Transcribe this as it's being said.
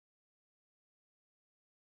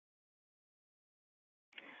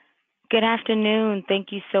Good afternoon.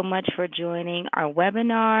 Thank you so much for joining our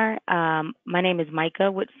webinar. My name is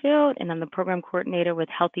Micah Whitfield, and I'm the program coordinator with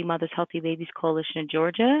Healthy Mothers, Healthy Babies Coalition of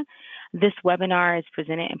Georgia. This webinar is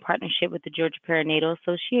presented in partnership with the Georgia Perinatal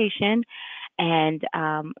Association, and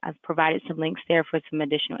I've provided some links there for some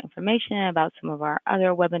additional information about some of our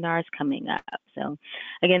other webinars coming up. So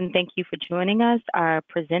again, thank you for joining us. Our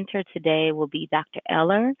presenter today will be Dr.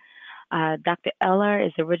 Eller. Dr. Eller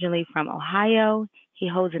is originally from Ohio. He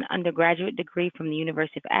holds an undergraduate degree from the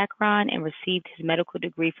University of Akron and received his medical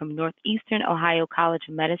degree from Northeastern Ohio College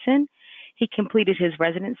of Medicine. He completed his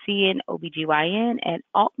residency in OBGYN at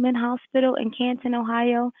Altman Hospital in Canton,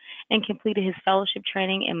 Ohio, and completed his fellowship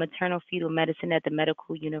training in maternal fetal medicine at the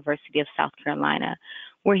Medical University of South Carolina,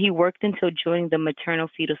 where he worked until joining the maternal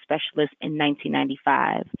fetal specialist in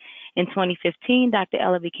 1995. In 2015, Dr.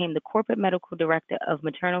 Eller became the corporate medical director of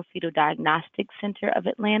Maternal Fetal Diagnostic Center of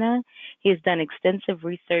Atlanta. He has done extensive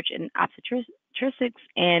research in obstetrics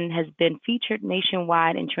and has been featured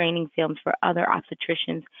nationwide in training films for other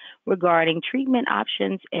obstetricians regarding treatment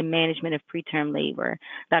options and management of preterm labor.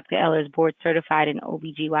 Dr. Eller is board certified in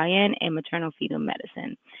OBGYN and maternal fetal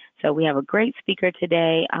medicine. So we have a great speaker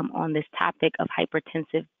today on this topic of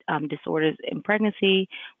hypertensive disorders in pregnancy,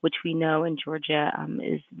 which we know in Georgia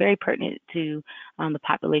is very pertinent to the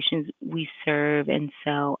populations we serve. And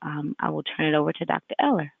so I will turn it over to Dr.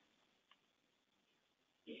 Eller.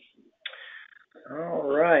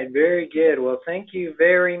 All right, very good. Well, thank you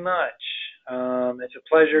very much. It's a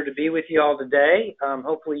pleasure to be with you all today.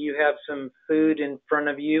 Hopefully you have some food in front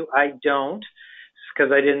of you. I don't,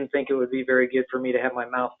 because I didn't think it would be very good for me to have my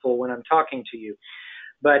mouth full when I'm talking to you.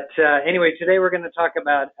 But anyway, today we're going to talk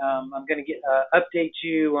about, I'm going to update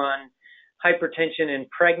you on hypertension in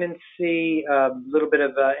pregnancy, a little bit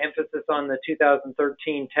of emphasis on the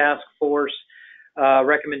 2013 task force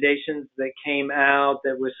recommendations that came out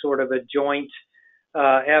that was sort of a joint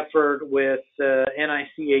effort with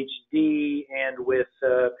NICHD and with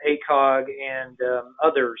ACOG and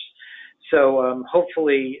others. So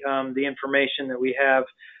hopefully the information that we have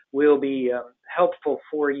will be helpful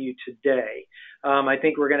for you today. I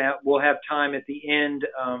think we'll have time at the end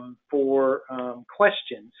for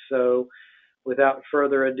questions. So without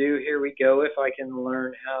further ado, here we go. If I can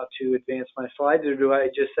learn how to advance my slides, or do I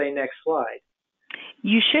just say next slide?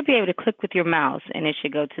 You should be able to click with your mouse, and it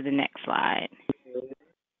should go to the next slide.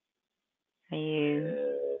 You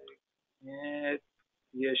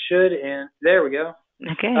should, and there we go.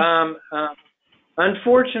 Okay.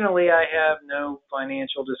 Unfortunately, I have no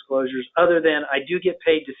financial disclosures other than I do get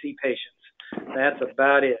paid to see patients. That's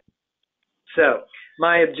about it. So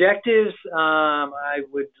my objectives, I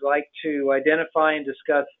would like to identify and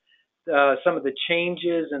discuss some of the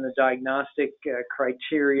changes in the diagnostic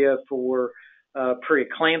criteria for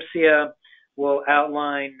preeclampsia. We'll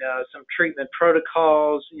outline some treatment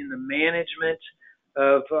protocols in the management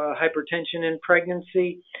of hypertension in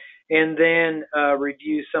pregnancy, and then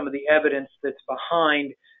review some of the evidence that's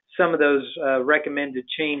behind some of those recommended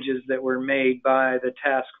changes that were made by the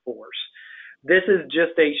task force. This is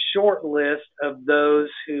just a short list of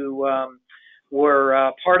those who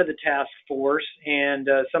were part of the task force, and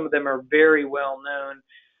some of them are very well known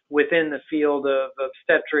within the field of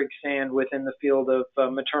obstetrics and within the field of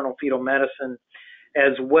maternal fetal medicine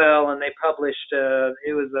as well. And they published,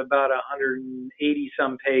 it was about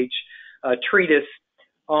 180-some page treatise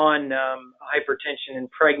on hypertension in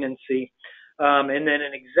pregnancy. And then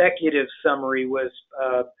an executive summary was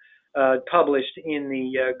published in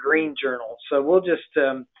the Green Journal. So we'll just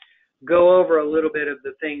go over a little bit of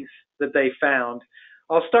the things that they found.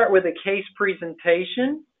 I'll start with a case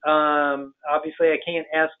presentation. Obviously, I can't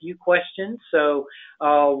ask you questions, so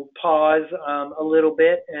I'll pause a little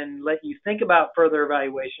bit and let you think about further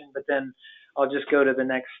evaluation, but then I'll just go to the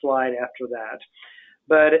next slide after that.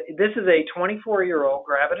 But this is a 24-year-old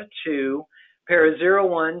gravida 2, para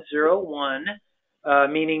 0101,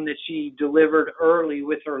 meaning that she delivered early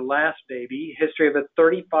with her last baby, history of a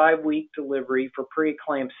 35-week delivery for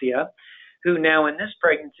preeclampsia, who now in this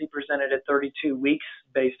pregnancy presented at 32 weeks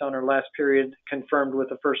based on her last period confirmed with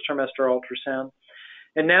a first trimester ultrasound.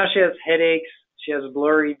 And now she has headaches, she has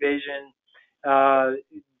blurry vision,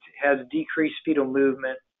 has decreased fetal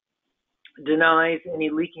movement, denies any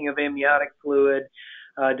leaking of amniotic fluid,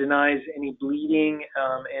 denies any bleeding,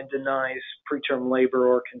 and denies preterm labor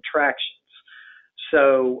or contractions.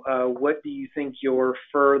 So what do you think your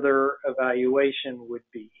further evaluation would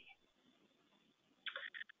be?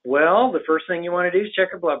 Well, the first thing you want to do is check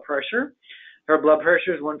her blood pressure. Her blood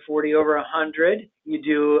pressure is 140/100. You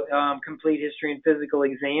do complete history and physical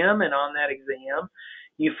exam, and on that exam,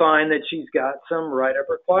 you find that she's got some right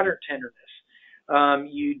upper quadrant tenderness.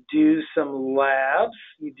 You do some labs.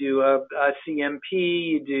 You do a CMP.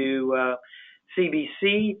 You do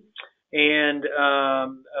CBC, and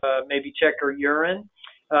maybe check her urine.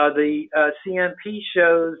 The CMP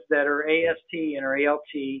shows that her AST and her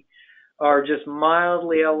ALT are just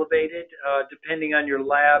mildly elevated, depending on your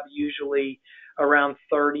lab. Usually around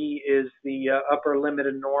 30 is the upper limit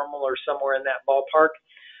of normal, or somewhere in that ballpark.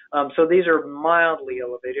 So these are mildly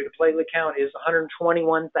elevated. A platelet count is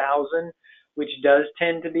 121,000, which does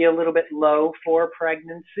tend to be a little bit low for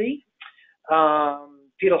pregnancy.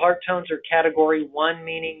 Fetal heart tones are category 1,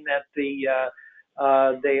 meaning that they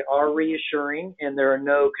are reassuring and there are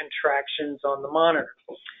no contractions on the monitor.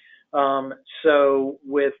 So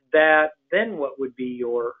with that, then what would be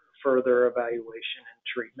your further evaluation and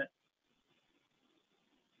treatment?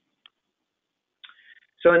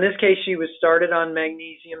 So in this case, she was started on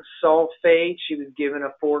magnesium sulfate. She was given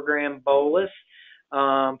a 4-gram bolus,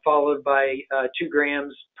 followed by 2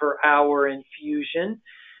 grams per hour infusion.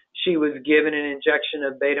 She was given an injection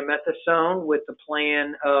of betamethasone with the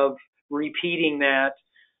plan of repeating that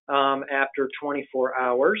after 24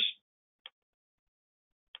 hours.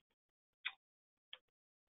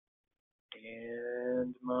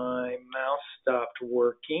 And my mouse stopped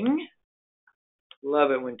working.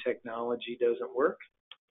 Love it when technology doesn't work.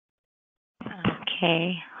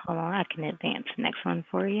 Okay, hold on. I can advance the next one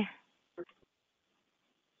for you.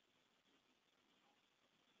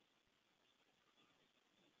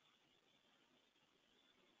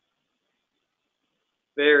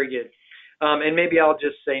 Very good. And maybe I'll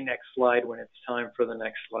just say next slide when it's time for the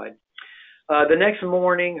next slide. The next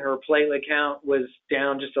morning, her platelet count was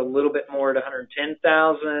down just a little bit more at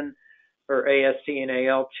 110,000. Her AST and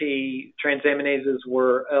ALT transaminases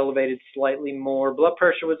were elevated slightly more. Blood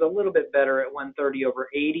pressure was a little bit better at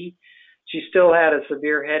 130/80. She still had a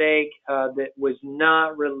severe headache that was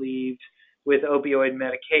not relieved with opioid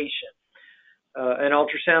medication. An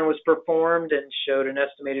ultrasound was performed and showed an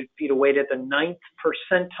estimated fetal weight at the 9th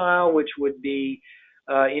percentile, which would be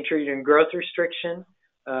intrauterine growth restriction,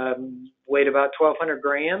 weighed about 1,200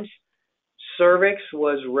 grams. Cervix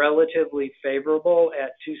was relatively favorable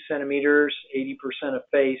at 2 centimeters, 80%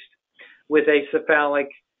 effaced, with a cephalic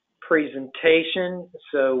presentation.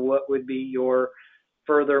 So what would be your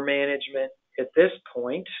further management at this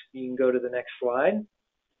point? You can go to the next slide.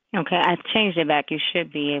 Okay, I changed it back. You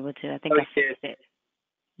should be able to. I think I fixed it.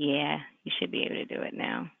 Yeah, you should be able to do it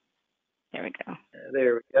now. There we go.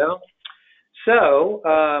 There we go. So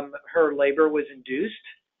her labor was induced.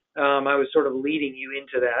 I was sort of leading you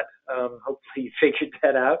into that. Hopefully you figured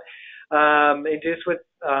that out. Induced with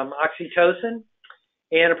oxytocin.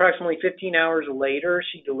 And approximately 15 hours later,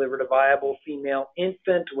 she delivered a viable female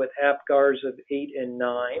infant with APGARs of 8 and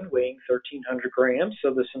 9, weighing 1,300 grams.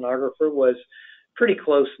 So the sonographer was pretty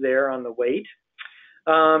close there on the weight.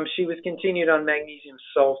 She was continued on magnesium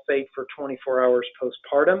sulfate for 24 hours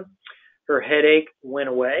postpartum. Her headache went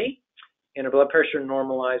away, and her blood pressure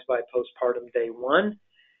normalized by postpartum day 1.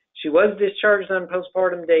 She was discharged on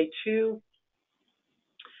postpartum day 2,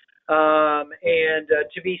 and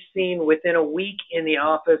to be seen within a week in the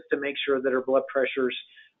office to make sure that her blood pressures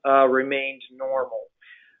remained normal.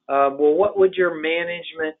 Well, what would your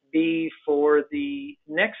management be for the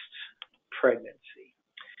next pregnancy?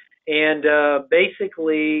 And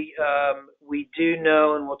basically, we do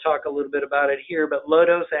know, and we'll talk a little bit about it here, but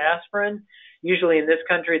low-dose aspirin, usually in this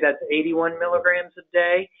country, that's 81 milligrams a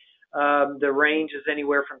day. The range is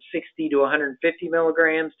anywhere from 60 to 150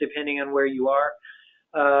 milligrams, depending on where you are.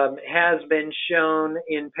 Has been shown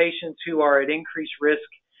in patients who are at increased risk,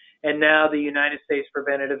 and now the United States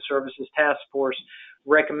Preventive Services Task Force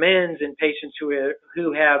recommends in patients who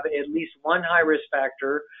have at least one high-risk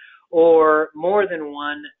factor or more than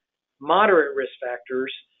one moderate risk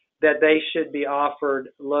factors, that they should be offered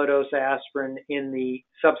low-dose aspirin in the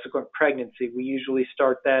subsequent pregnancy. We usually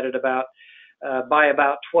start that at by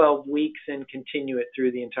about 12 weeks and continue it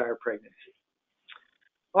through the entire pregnancy.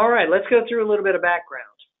 All right, let's go through a little bit of background.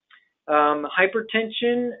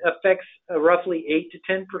 Hypertension affects roughly 8 to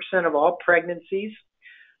 10% of all pregnancies,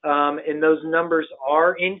 and those numbers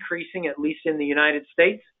are increasing, at least in the United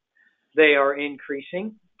States. They are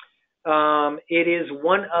increasing. It is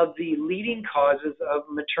one of the leading causes of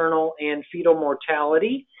maternal and fetal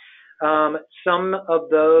mortality. Some of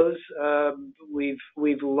those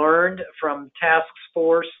we've learned from task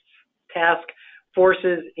forces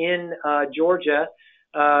in Georgia,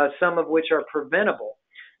 some of which are preventable.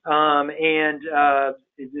 And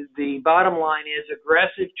the bottom line is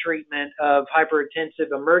aggressive treatment of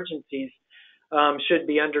hypertensive emergencies should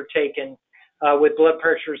be undertaken with blood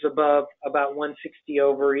pressures above about 160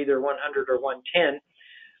 over either 100 or 110.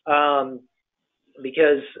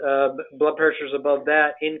 because blood pressures above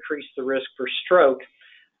that increase the risk for stroke,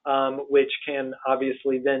 which can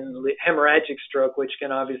obviously then hemorrhagic stroke, which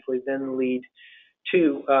can obviously then lead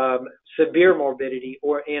to severe morbidity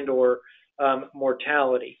or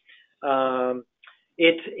mortality.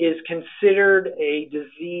 It is considered a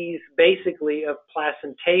disease basically of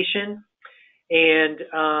placentation, and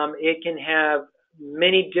it can have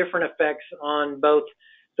many different effects on both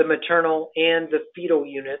the maternal and the fetal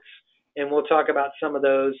units, and we'll talk about some of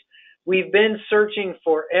those. We've been searching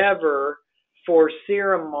forever for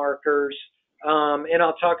serum markers, and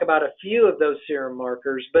I'll talk about a few of those serum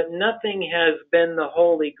markers, but nothing has been the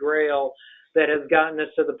holy grail that has gotten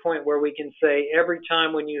us to the point where we can say every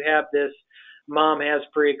time when you have this, mom has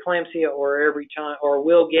preeclampsia, or every time, or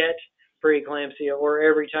will get preeclampsia, or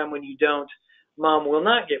every time when you don't, mom will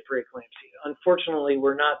not get preeclampsia. Unfortunately,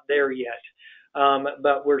 we're not there yet,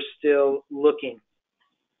 but we're still looking.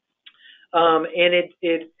 And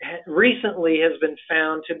it recently has been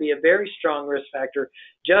found to be a very strong risk factor,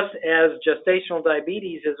 just as gestational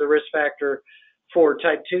diabetes is a risk factor for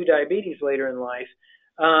type 2 diabetes later in life.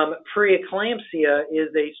 Preeclampsia is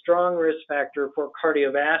a strong risk factor for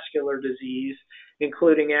cardiovascular disease,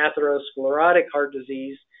 including atherosclerotic heart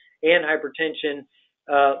disease and hypertension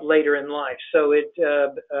later in life. So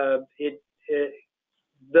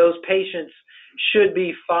those patients should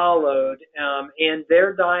be followed, and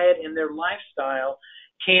their diet and their lifestyle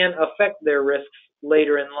can affect their risks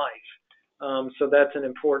later in life. So that's an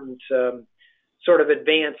important sort of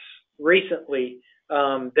advance recently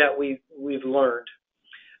that we've learned.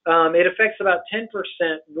 It affects about 10%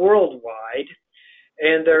 worldwide,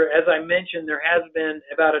 and as I mentioned, there has been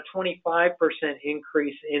about a 25%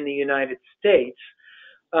 increase in the United States.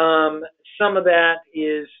 Some of that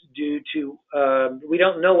is due to, we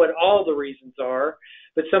don't know what all the reasons are,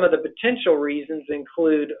 but some of the potential reasons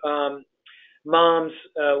include moms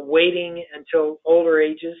waiting until older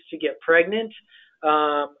ages to get pregnant.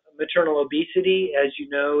 Maternal obesity, as you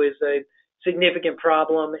know, is a significant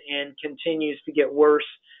problem and continues to get worse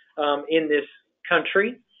in this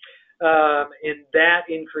country. And that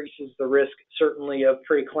increases the risk, certainly, of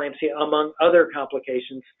preeclampsia, among other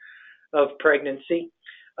complications of pregnancy.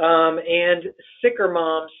 And sicker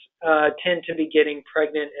moms tend to be getting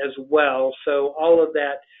pregnant as well. So all of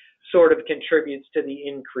that sort of contributes to the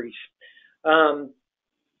increase.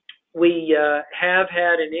 We have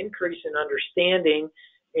had an increase in understanding,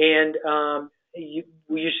 and you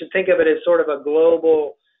should think of it as sort of a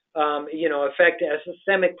global, effect, a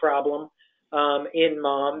systemic problem in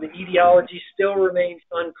mom. The etiology still remains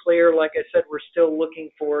unclear. Like I said, we're still looking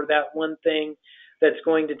for that one thing that's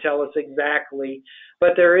going to tell us exactly.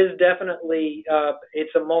 But there is definitely,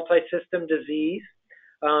 it's a multi-system disease,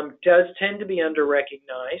 does tend to be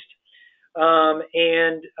under-recognized,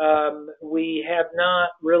 and we have not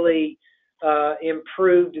really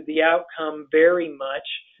improved the outcome very much.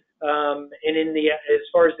 And as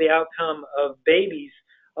far as the outcome of babies,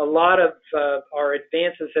 a lot of our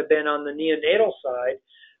advances have been on the neonatal side,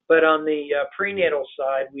 but on the prenatal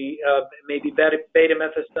side, we maybe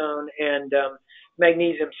betamethasone and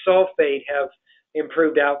magnesium sulfate have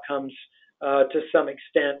improved outcomes to some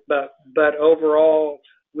extent, but overall,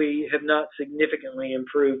 we have not significantly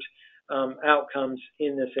improved outcomes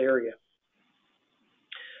in this area.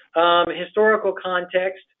 Historical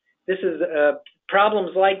context. This is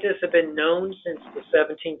problems like this have been known since the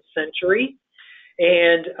 17th century,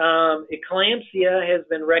 and eclampsia has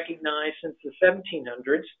been recognized since the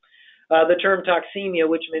 1700s. The term toxemia,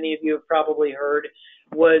 which many of you have probably heard,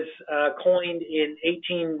 was coined in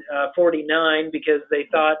 1849 because they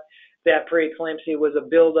thought that preeclampsia was a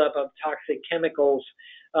buildup of toxic chemicals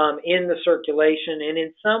in the circulation, and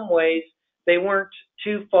in some ways they weren't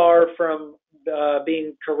too far from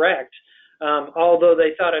being correct, although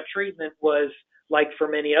they thought a treatment was, like for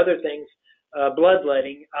many other things,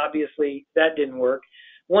 bloodletting. Obviously that didn't work.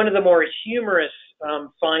 One of the more humorous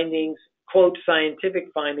findings, quote, scientific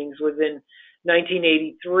findings, was in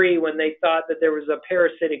 1983 when they thought that there was a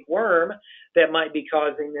parasitic worm that might be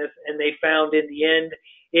causing this, and they found in the end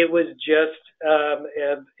it was just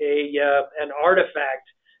an artifact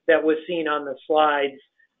that was seen on the slides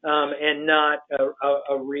and not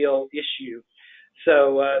a real issue.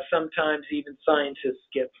 So sometimes even scientists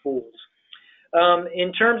get fooled.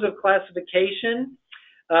 In terms of classification,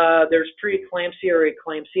 there's preeclampsia or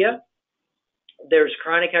eclampsia. There's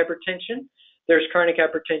chronic hypertension. There's chronic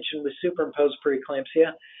hypertension with superimposed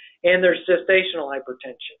preeclampsia, and there's gestational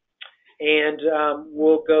hypertension. And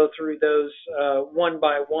we'll go through those one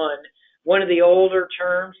by one. One of the older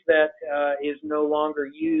terms that is no longer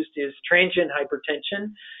used is transient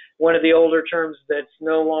hypertension. One of the older terms that's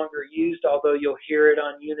no longer used, although you'll hear it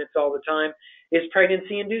on units all the time, is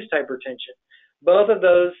pregnancy-induced hypertension. Both of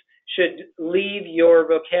those should leave your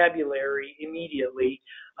vocabulary immediately.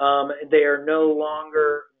 They are no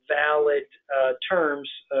longer valid terms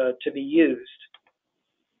to be used.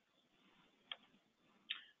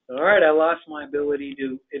 All right, I lost my ability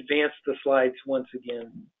to advance the slides once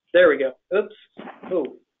again. There we go. Oops.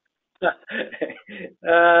 Oh.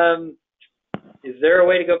 Is there a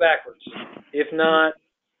way to go backwards? If not,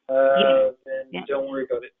 then don't worry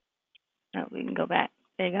about it. No, we can go back.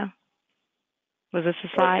 There you go. Was this a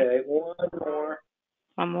slide? Okay, one more.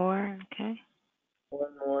 One more, okay.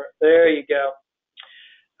 One more. There you go.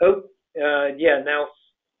 Oh, yeah, now,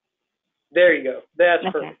 there you go. That's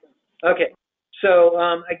perfect. Okay. So,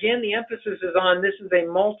 again, the emphasis is on this is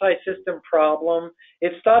a multi-system problem.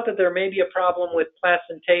 It's thought that there may be a problem with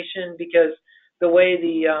placentation because the way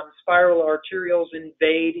the spiral arterioles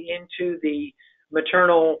invade into the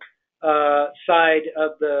maternal side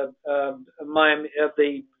of the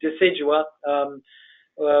decidua,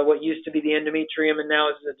 what used to be the endometrium and now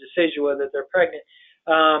is the decidua that they're pregnant.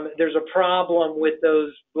 There's a problem with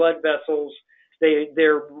those blood vessels.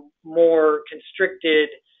 They're more constricted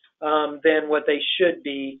than what they should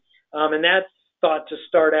be, and that's thought to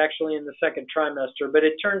start actually in the second trimester. But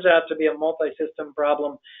it turns out to be a multi-system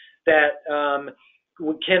problem that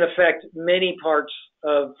can affect many parts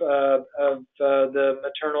of the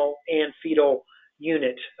maternal and fetal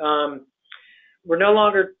unit. We're no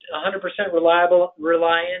longer 100%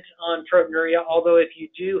 reliant on proteinuria, although if you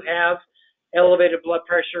do have elevated blood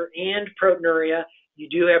pressure and proteinuria, you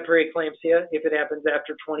do have preeclampsia if it happens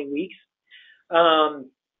after 20 weeks.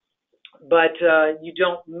 But you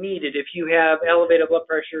don't need it if you have elevated blood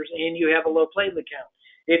pressures and you have a low platelet count.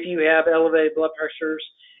 If you have elevated blood pressures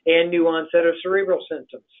and new onset of cerebral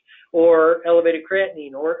symptoms, or elevated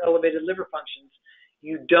creatinine, or elevated liver functions,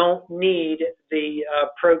 you don't need the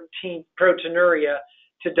proteinuria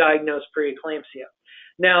to diagnose preeclampsia.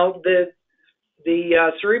 Now, the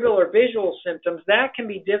cerebral or visual symptoms, that can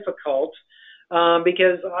be difficult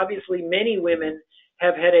because obviously many women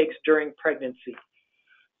have headaches during pregnancy.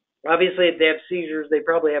 Obviously, if they have seizures, they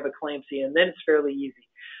probably have eclampsia, and then it's fairly easy.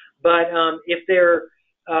 But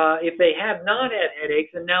if they have not had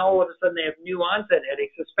headaches, and now all of a sudden they have new onset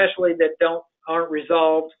headaches, especially that aren't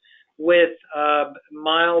resolved with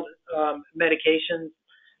mild medications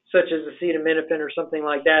such as acetaminophen or something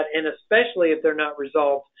like that, and especially if they're not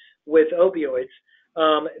resolved with opioids,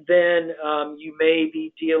 then you may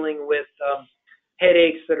be dealing with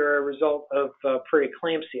headaches that are a result of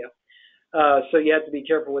preeclampsia. So you have to be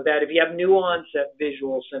careful with that. If you have new onset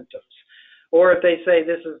visual symptoms, or if they say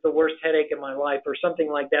this is the worst headache of my life or something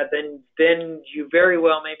like that, then you very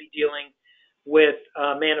well may be dealing with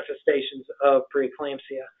manifestations of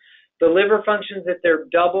preeclampsia. The liver functions, if they're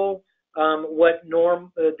double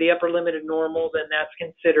the upper limit of normal, then that's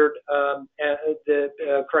considered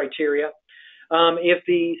the criteria. If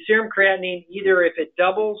the serum creatinine, either if it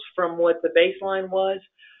doubles from what the baseline was,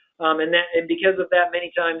 and because of that,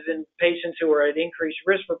 many times in patients who are at increased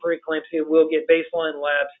risk for preeclampsia will get baseline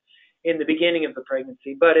labs in the beginning of the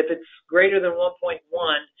pregnancy. But if it's greater than 1.1,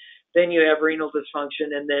 then you have renal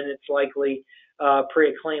dysfunction, and then it's likely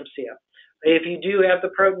preeclampsia. If you do have the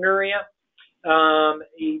proteinuria,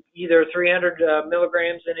 either 300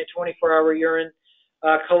 milligrams in a 24-hour urine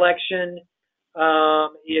collection,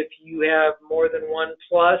 if you have more than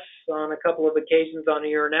 1+ on a couple of occasions on a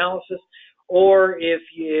urinalysis, or if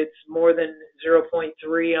it's more than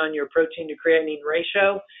 0.3 on your protein to creatinine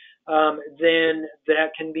ratio, then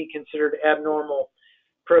that can be considered abnormal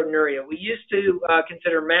proteinuria. We used to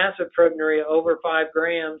consider massive proteinuria over 5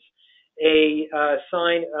 grams a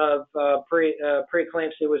sign of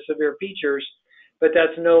preeclampsia with severe features, but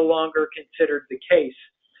that's no longer considered the case.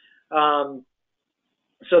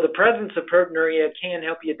 So the presence of proteinuria can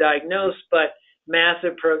help you diagnose, but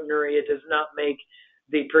massive proteinuria does not make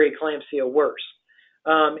the preeclampsia worse.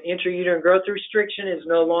 Intrauterine growth restriction is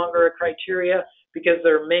no longer a criteria because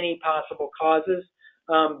there are many possible causes,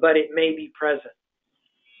 but it may be present.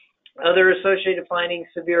 Other associated findings,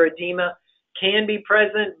 severe edema, can be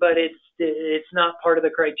present, but it's not part of the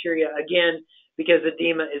criteria, again, because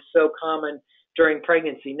edema is so common during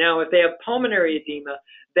pregnancy. Now, if they have pulmonary edema,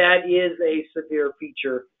 that is a severe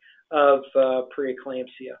feature of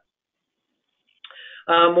preeclampsia.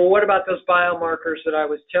 Well, what about those biomarkers that I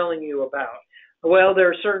was telling you about? Well, there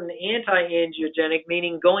are certain anti-angiogenic,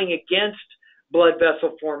 meaning going against blood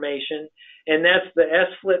vessel formation, and that's the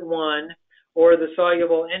sFlt1 or the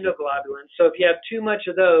soluble endoglobulin. So if you have too much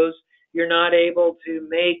of those, you're not able to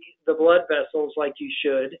make the blood vessels like you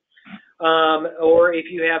should, or if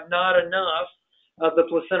you have not enough of the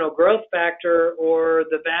placental growth factor or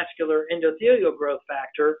the vascular endothelial growth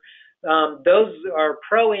factor, those are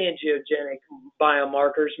proangiogenic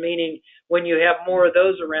biomarkers, meaning when you have more of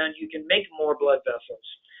those around, you can make more blood vessels,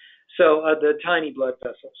 so the tiny blood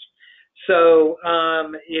vessels. So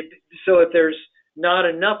if there's not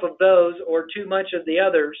enough of those or too much of the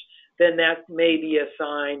others, then that may be a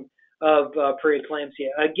sign of preeclampsia.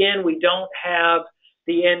 Again, we don't have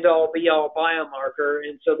the end-all, be-all biomarker,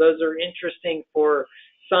 and so those are interesting for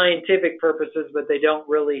scientific purposes, but they don't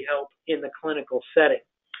really help in the clinical setting.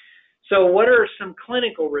 So what are some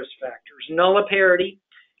clinical risk factors? Nulliparity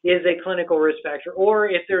is a clinical risk factor, or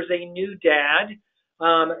if there's a new dad,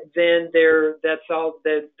 then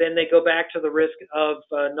they go back to the risk of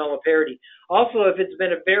nulliparity. Also, if it's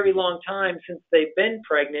been a very long time since they've been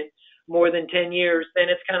pregnant, more than 10 years, then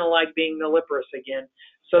it's kind of like being nulliparous again.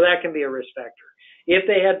 So that can be a risk factor. If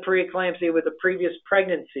they had preeclampsia with a previous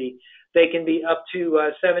pregnancy, they can be up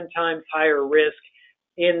to 7 times higher risk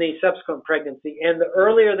in the subsequent pregnancy. And the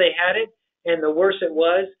earlier they had it and the worse it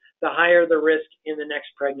was, the higher the risk in the next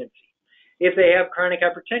pregnancy. If they have chronic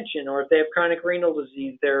hypertension or if they have chronic renal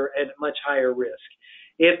disease, they're at much higher risk.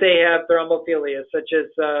 If they have thrombophilia, such as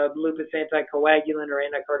lupus anticoagulant or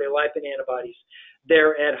anticardiolipin antibodies,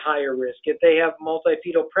 they're at higher risk. If they have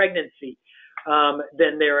multifetal pregnancy,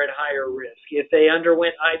 then they're at higher risk. If they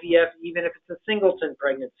underwent IVF, even if it's a singleton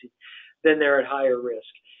pregnancy, then they're at higher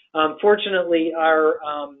risk. Fortunately, our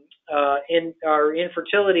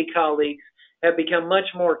infertility colleagues have become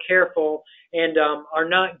much more careful and are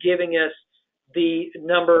not giving us the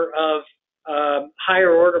number of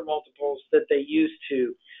higher order multiples that they used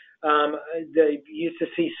to. They used to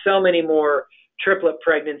see so many more triplet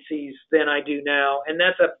pregnancies than I do now, and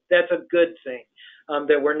that's a good thing,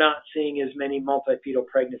 that we're not seeing as many multifetal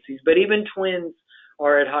pregnancies. But even twins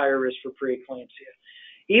are at higher risk for preeclampsia.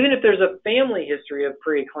 Even if there's a family history of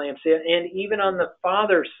preeclampsia, and even on the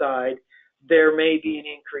father's side, there may be an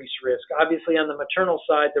increased risk. Obviously, on the maternal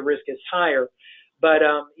side, the risk is higher, but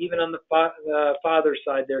even on the father's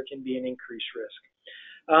side, there can be an increased risk.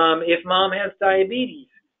 If mom has diabetes,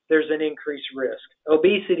 there's an increased risk.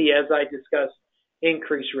 Obesity, as I discussed,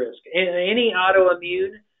 increased risk. Any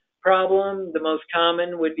autoimmune problem, the most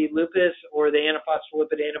common would be lupus or the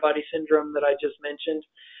antiphospholipid antibody syndrome that I just mentioned.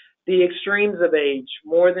 The extremes of age,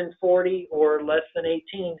 more than 40 or less than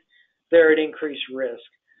 18, they're at increased risk.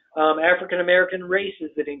 African-American race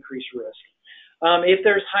is at increased risk. If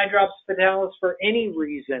there's hydrops fetalis for any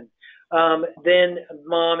reason, then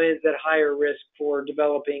mom is at higher risk for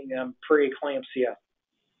developing preeclampsia.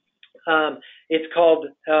 It's called,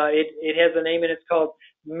 it has a name, and it's called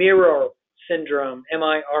mirror syndrome,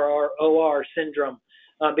 MIRROR syndrome,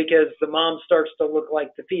 because the mom starts to look like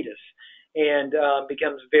the fetus and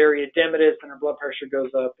becomes very edematous and her blood pressure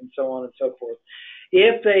goes up and so on and so forth.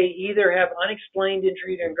 If they either have unexplained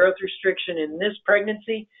intrauterine growth restriction in this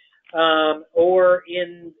pregnancy or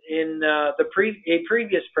in a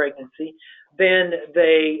previous pregnancy, then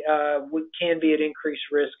they can be at increased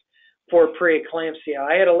risk for preeclampsia.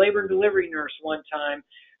 I had a labor and delivery nurse one time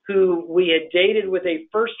who we had dated with a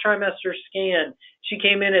first trimester scan. She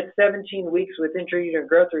came in at 17 weeks with intrauterine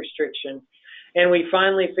growth restriction, and we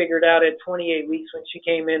finally figured out at 28 weeks when she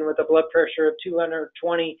came in with a blood pressure of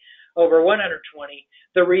 220 over 120,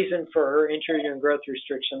 the reason for her intrauterine growth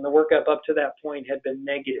restriction. The workup up to that point had been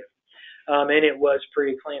negative, and it was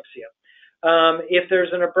preeclampsia. If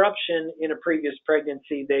there's an abruption in a previous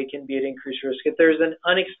pregnancy, they can be at increased risk. If there's an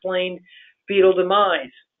unexplained fetal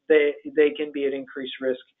demise, they can be at increased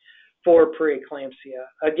risk for preeclampsia.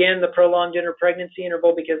 Again, the prolonged interpregnancy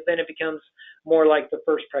interval, because then it becomes more like the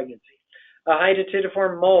first pregnancy. A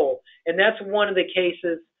hydatidiform mole, and that's one of the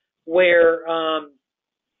cases where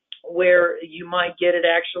you might get it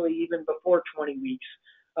actually even before 20 weeks.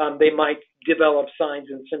 They might develop signs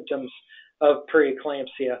and symptoms of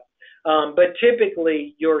preeclampsia. But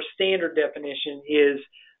typically, your standard definition is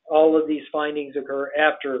all of these findings occur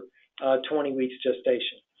after 20 weeks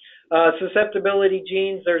gestation. Susceptibility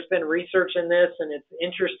genes, there's been research in this, and it's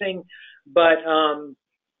interesting, but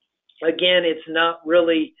again, it's not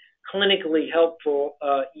really clinically helpful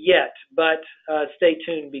yet, but stay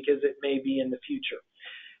tuned because it may be in the future.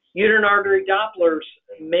 Uterine artery Dopplers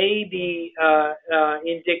may be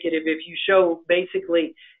indicative if you show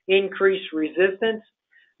basically increased resistance.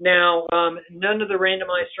 Now, none of the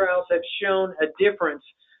randomized trials have shown a difference,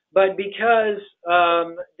 but because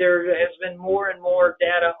there has been more and more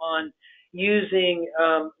data on using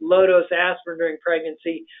low-dose aspirin during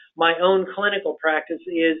pregnancy, my own clinical practice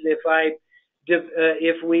is if I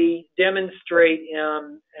if we demonstrate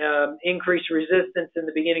increased resistance in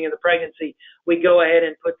the beginning of the pregnancy, we go ahead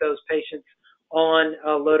and put those patients on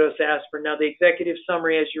low-dose aspirin. Now, the executive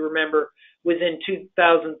summary, as you remember, was in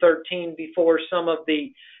 2013 before some of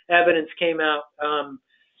the evidence came out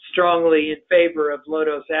strongly in favor of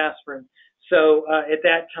low-dose aspirin. So at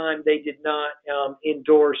that time, they did not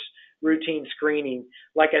endorse routine screening.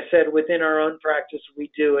 Like I said, within our own practice, we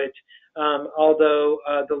do it, although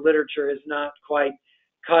the literature is not quite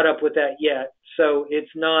caught up with that yet. So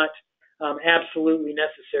it's not absolutely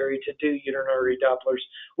necessary to do uterine artery Dopplers.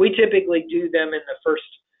 We typically do them in the first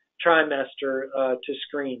trimester to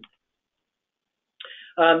screen.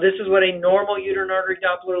 This is what a normal uterine artery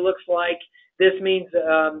Doppler looks like. This means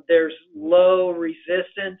there's low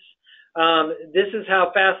resistance. This is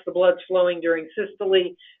how fast the blood's flowing during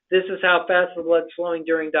systole. This is how fast the blood's flowing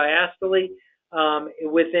during diastole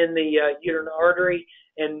within the uterine artery,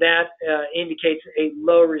 and that indicates a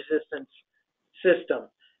low resistance system.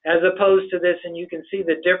 As opposed to this, and you can see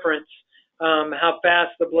the difference, how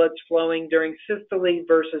fast the blood's flowing during systole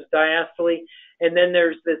versus diastole. And then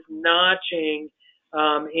there's this notching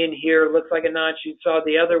in here. It looks like a notch. You saw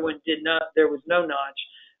the other one did not. There was no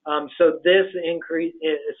notch. So this increase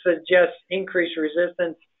suggests increased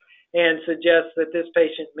resistance and suggests that this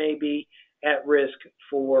patient may be at risk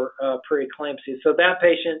for preeclampsia. So that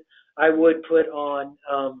patient I would put on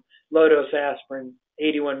low-dose aspirin,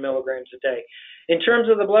 81 milligrams a day. In terms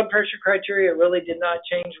of the blood pressure criteria, it really did not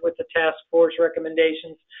change with the task force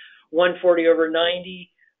recommendations. 140/90,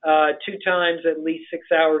 2 times at least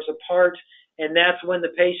 6 hours apart, and that's when the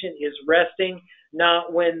patient is resting,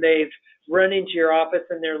 not when they've run into your office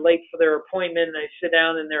and they're late for their appointment and they sit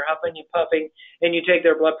down and they're huffing and puffing and you take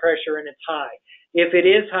their blood pressure and it's high. If it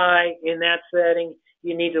is high in that setting,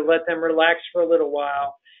 you need to let them relax for a little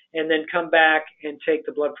while and then come back and take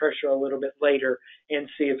the blood pressure a little bit later and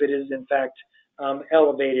see if it is in fact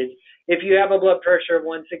elevated. If you have a blood pressure of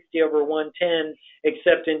 160/110,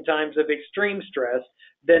 except in times of extreme stress,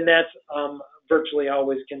 then that's virtually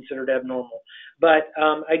always considered abnormal. But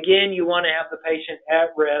again, you want to have the patient at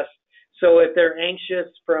rest. So if they're anxious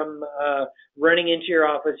from running into your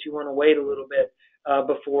office, you want to wait a little bit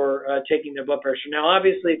before taking their blood pressure. Now,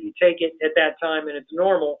 obviously, if you take it at that time and it's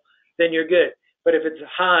normal, then you're good. But if it's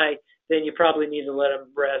high, then you probably need to let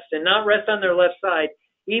them rest and not rest on their left side.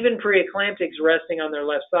 Even preeclamptics resting on their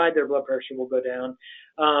left side, their blood pressure will go down.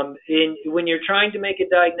 When you're trying to make a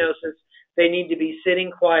diagnosis, they need to be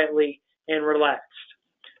sitting quietly and relaxed.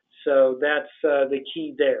 So that's the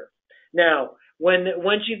key there. Now,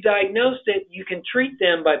 once you've diagnosed it, you can treat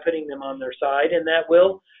them by putting them on their side, and that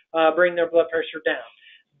will bring their blood pressure down.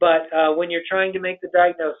 But when you're trying to make the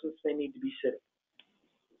diagnosis, they need to be sitting.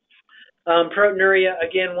 Proteinuria,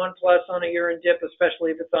 again, 1+ on a urine dip,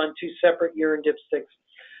 especially if it's on 2 separate urine dipsticks.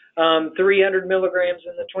 300 milligrams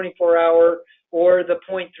in the 24-hour or the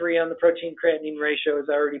 0.3 on the protein creatinine ratio, as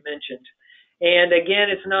I already mentioned. And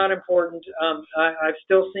again, it's not important. I've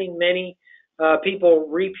still seen many people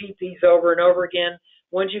repeat these over and over again.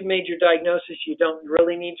 Once you've made your diagnosis, you don't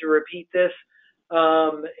really need to repeat this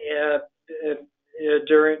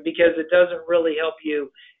because it doesn't really help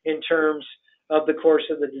you in terms of the course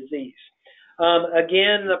of the disease.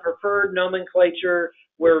 Again, the preferred nomenclature,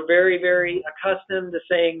 we're very, very accustomed to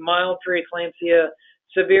saying mild preeclampsia,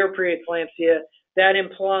 severe preeclampsia. That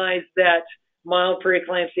implies that mild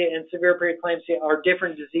preeclampsia and severe preeclampsia are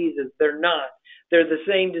different diseases. They're not. They're the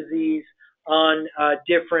same disease on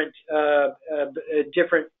different ends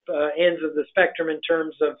of the spectrum in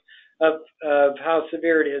terms of how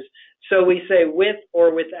severe it is. So we say with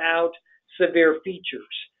or without severe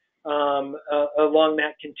features along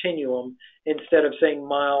that continuum instead of saying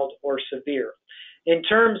mild or severe. In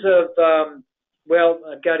terms of, I've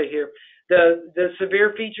got it here. The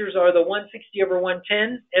severe features are the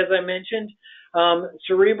 160/110, as I mentioned.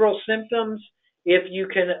 Cerebral symptoms, if you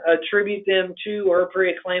can attribute them to or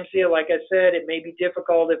preeclampsia, like I said, it may be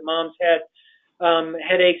difficult if mom's had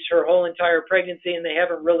headaches her whole entire pregnancy and they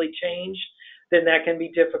haven't really changed, then that can be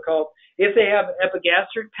difficult. If they have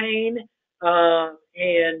epigastric pain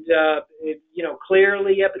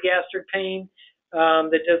clearly epigastric pain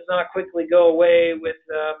that does not quickly go away with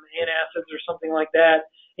antacids or something like that,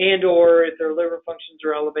 and or if their liver functions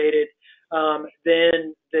are elevated,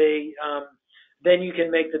 then you can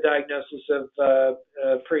make the diagnosis of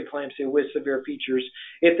preeclampsia with severe features.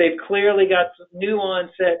 If they've clearly got new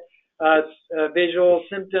onset visual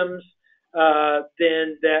symptoms,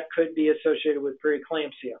 then that could be associated with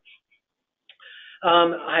preeclampsia.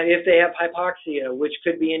 If they have hypoxia, which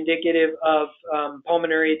could be indicative of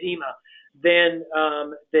pulmonary edema, then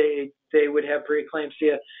they would have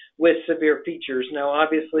preeclampsia with severe features. Now,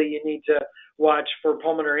 obviously, you need to watch for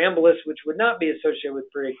pulmonary embolus, which would not be associated with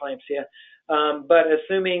preeclampsia. But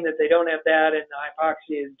assuming that they don't have that and the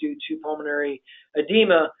hypoxia is due to pulmonary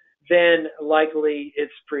edema, then likely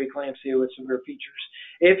it's preeclampsia with severe features.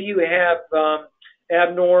 If you have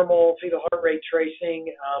abnormal fetal heart rate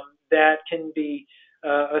tracing, that can be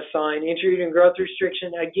a sign. Intrauterine growth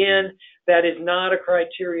restriction, again, that is not a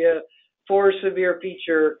criteria for severe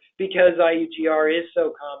feature because IUGR is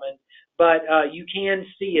so common, but you can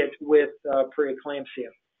see it with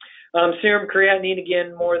preeclampsia. Serum creatinine,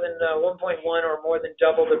 again, more than 1.1 or more than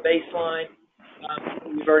double the baseline.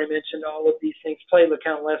 We've already mentioned all of these things. Platelet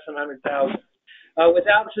count less than 100,000.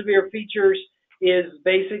 Without severe features is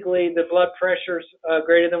basically the blood pressures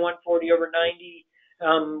greater than 140/90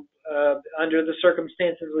 under the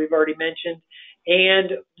circumstances we've already mentioned,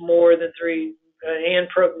 and more than 3, and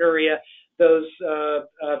proteinuria. Those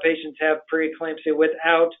patients have preeclampsia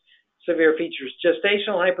without severe features.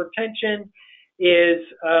 Gestational hypertension is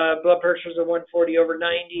blood pressures of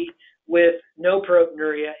 140/90 with no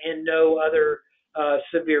proteinuria and no other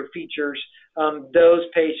severe features. Those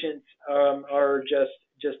patients are just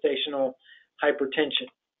gestational hypertension.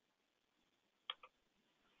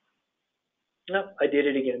 No, I did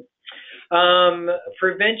it again.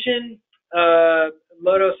 Prevention,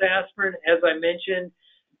 low-dose aspirin, as I mentioned,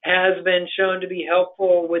 has been shown to be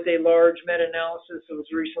helpful with a large meta-analysis that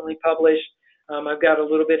was recently published. I've got a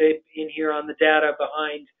little bit in here on the data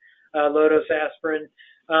behind low-dose aspirin.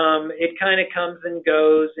 It kind of comes and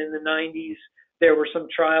goes. In the 90s, there were some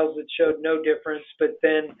trials that showed no difference, but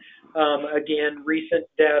then, again, recent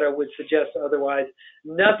data would suggest otherwise.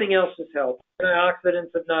 Nothing else has helped.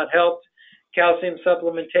 Antioxidants have not helped. Calcium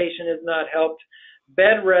supplementation has not helped.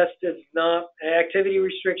 Bed rest does not, activity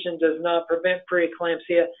restriction does not prevent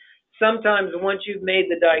preeclampsia. Sometimes once you've made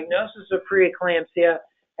the diagnosis of preeclampsia,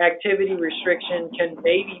 activity restriction can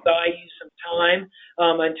maybe buy you some time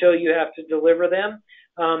until you have to deliver them.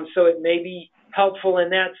 So it may be helpful in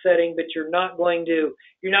that setting, but you're not going to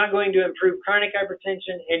improve chronic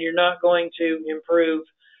hypertension, and you're not going to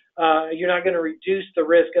reduce the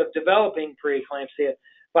risk of developing preeclampsia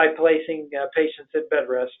by placing patients at bed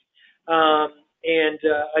rest.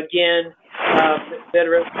 Again, bed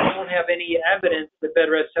rest, we don't have any evidence that bed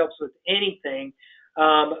rest helps with anything.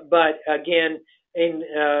 But again,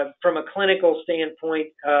 from a clinical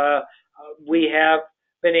standpoint, we have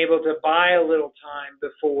been able to buy a little time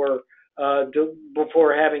before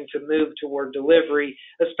having to move toward delivery,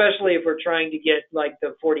 especially if we're trying to get like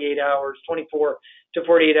the 48 hours, 24 to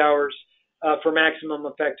 48 hours for maximum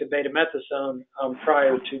effect of betamethasone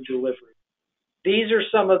prior to delivery. These are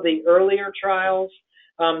some of the earlier trials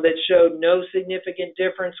that showed no significant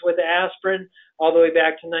difference with aspirin all the way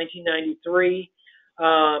back to 1993.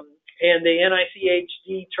 And the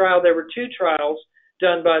NICHD trial, there were 2 trials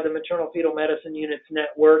done by the Maternal Fetal Medicine Units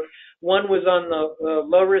Network. One was on the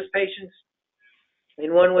low-risk patients,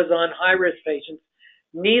 and one was on high-risk patients,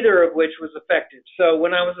 neither of which was effective. So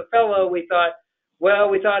when I was a fellow, we thought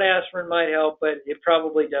aspirin might help, but it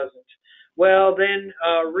probably doesn't. Well, then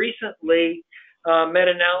recently,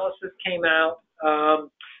 meta-analysis came out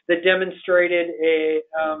that demonstrated a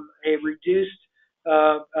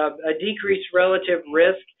decreased relative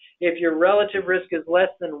risk. If your relative risk is less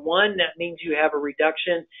than 1, that means you have a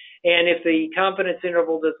reduction. And if the confidence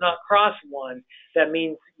interval does not cross 1, that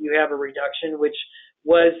means you have a reduction, which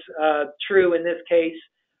was true in this case.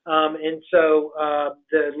 And so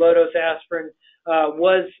the low-dose aspirin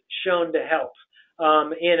was shown to help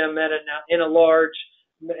in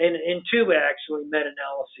 2 actually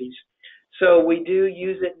meta-analyses. So we do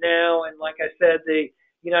use it now, and like I said, the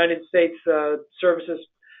United States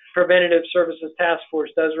Preventative Services Task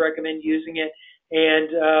Force does recommend using it, and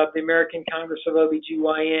the American Congress of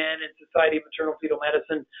OBGYN and Society of Maternal Fetal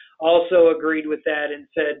Medicine also agreed with that and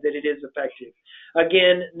said that it is effective.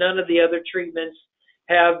 Again, none of the other treatments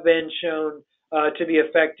have been shown to be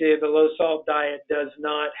effective. A low-salt diet does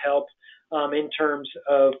not help in terms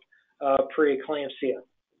of preeclampsia.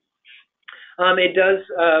 It does.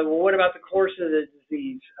 What about the course of the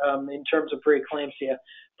disease in terms of preeclampsia?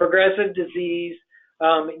 Progressive disease.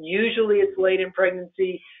 Usually it's late in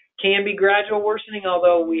pregnancy, can be gradual worsening,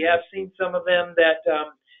 although we have seen some of them that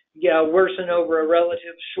worsen over a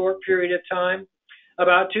relative short period of time.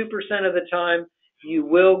 About 2% of the time you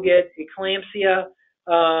will get eclampsia,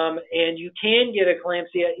 and you can get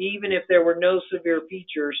eclampsia even if there were no severe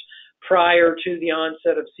features prior to the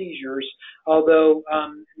onset of seizures, although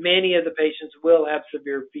many of the patients will have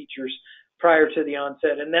severe features prior to the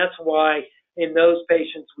onset, and that's why in those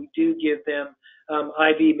patients, we do give them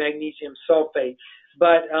IV magnesium sulfate.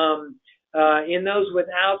 But in those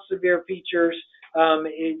without severe features,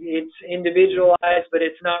 it's individualized, but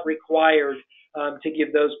it's not required to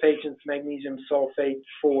give those patients magnesium sulfate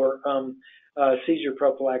for seizure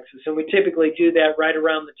prophylaxis. And we typically do that right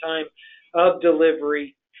around the time of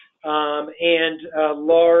delivery. And a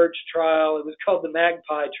large trial, it was called the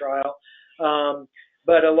MAGPIE trial,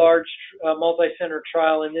 but a large multi-center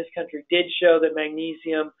trial in this country did show that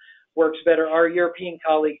magnesium works better. Our European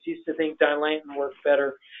colleagues used to think Dilantin worked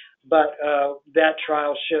better, but that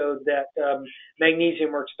trial showed that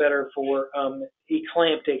magnesium works better for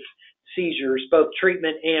eclamptic seizures, both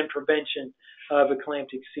treatment and prevention of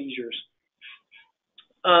eclamptic seizures.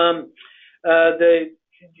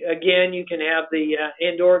 Again, you can have the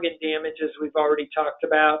end organ damage, as we've already talked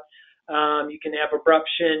about. You can have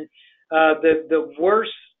abruption. The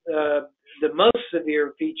worst, the most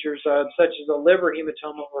severe features, such as a liver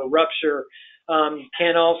hematoma or rupture,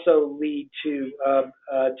 can also lead to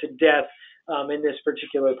death in this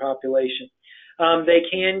particular population. They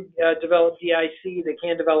can develop DIC. They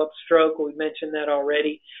can develop stroke. We mentioned that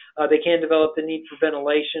already. They can develop the need for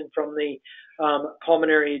ventilation from the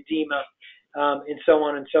pulmonary edema, and so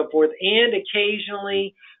on and so forth. And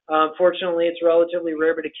occasionally, fortunately, it's relatively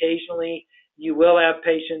rare, but occasionally you will have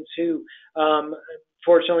patients who,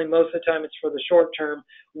 fortunately, most of the time it's for the short term,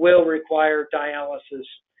 will require dialysis.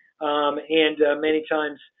 And many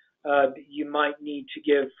times you might need to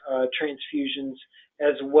give transfusions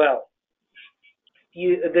as well.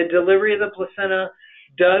 The delivery of the placenta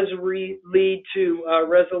does lead to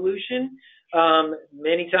resolution.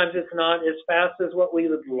 Many times it's not as fast as what we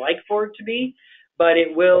would like for it to be, but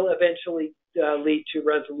it will eventually lead to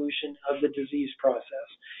resolution of the disease process.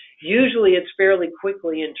 Usually it's fairly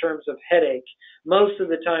quickly in terms of headache. Most of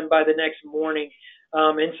the time by the next morning,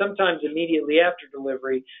 and sometimes immediately after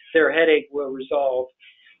delivery, their headache will resolve.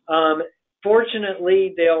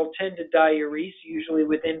 Fortunately, they'll tend to diurese, usually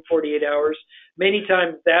within 48 hours. Many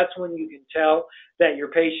times that's when you can tell that your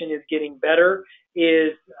patient is getting better,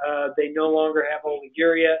 is they no longer have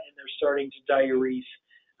oliguria and they're starting to diurese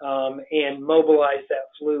and mobilize that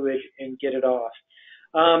fluid and get it off.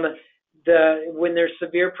 When there's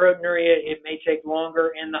severe proteinuria, it may take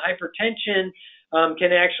longer, and the hypertension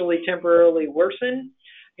can actually temporarily worsen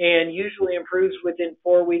and usually improves within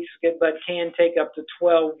 4 weeks, but can take up to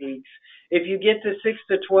 12 weeks. If you get to 6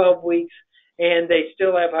 to 12 weeks and they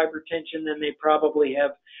still have hypertension, then they probably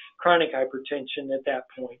have chronic hypertension at that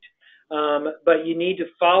point. But you need to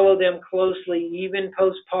follow them closely, even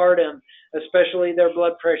postpartum, especially their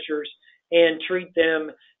blood pressures, and treat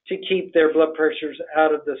them to keep their blood pressures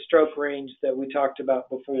out of the stroke range that we talked about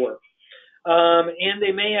before. And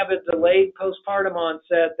they may have a delayed postpartum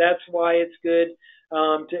onset. That's why it's good,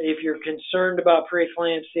 if you're concerned about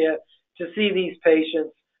preeclampsia, to see these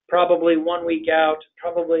patients probably 1 week out.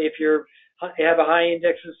 Probably if you have a high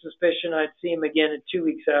index of suspicion, I'd see them again at 2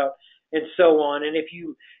 weeks out, and so on. And if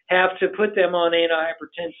you have to put them on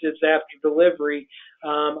antihypertensives after delivery,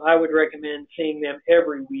 I would recommend seeing them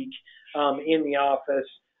every week in the office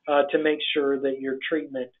to make sure that your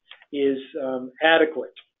treatment is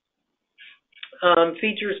adequate.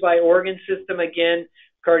 Features by organ system, again,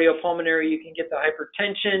 cardiopulmonary, you can get the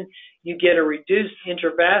hypertension, you get a reduced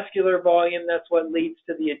intravascular volume, that's what leads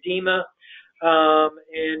to the edema,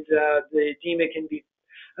 and the edema can be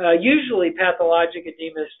usually pathologic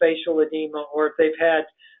edema, facial edema, or if they've had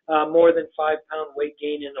more than 5 pound weight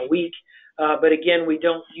gain in a week. But again, we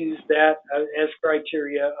don't use that as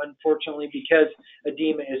criteria, unfortunately, because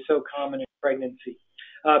edema is so common in pregnancy.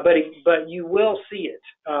 But you will see it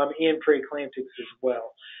in preeclamptics as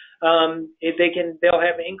well. They'll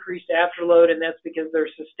have increased afterload, and that's because their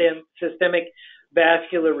systemic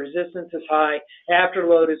vascular resistance is high.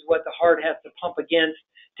 Afterload is what the heart has to pump against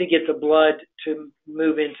to get the blood to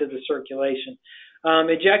move into the circulation.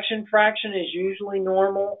 Ejection fraction is usually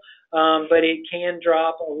normal, but it can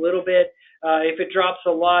drop a little bit. If it drops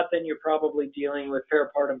a lot, then you're probably dealing with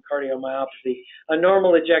peripartum cardiomyopathy. A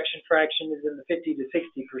normal ejection fraction is in the 50 to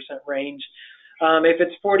 60% range. If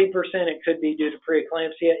it's 40%, it could be due to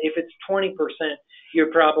preeclampsia. If it's 20%,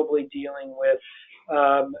 you're probably dealing with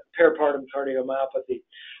peripartum cardiomyopathy.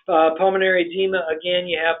 Pulmonary edema, again,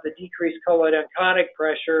 you have the decreased colloid-oncotic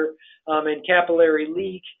pressure and capillary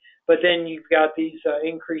leak, but then you've got these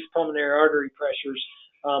increased pulmonary artery pressures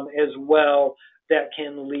as well that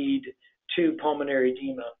can lead to pulmonary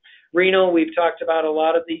edema. Renal, we've talked about a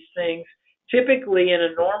lot of these things. Typically, in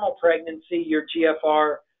a normal pregnancy, your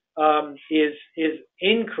GFR is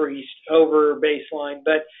increased over baseline,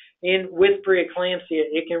 but with preeclampsia,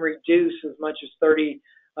 it can reduce as much as 30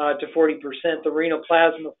 to 40%, the renal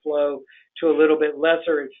plasma flow to a little bit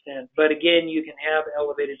lesser extent. But again, you can have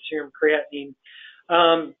elevated serum creatinine.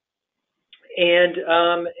 And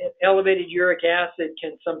elevated uric acid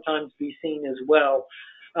can sometimes be seen as well.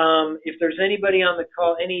 If there's anybody on the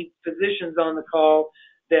call, any physicians on the call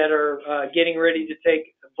that are getting ready to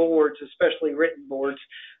take boards, especially written boards,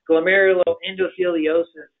 glomerular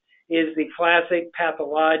endotheliosis is the classic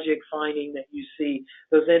pathologic finding that you see.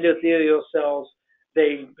 Those endothelial cells,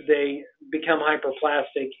 they become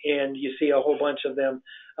hyperplastic, and you see a whole bunch of them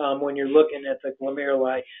when you're looking at the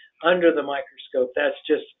glomeruli under the microscope. That's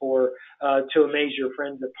just for to amaze your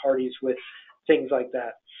friends at parties with things like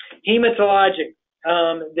that. Hematologic.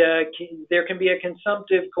 There can be a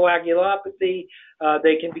consumptive coagulopathy.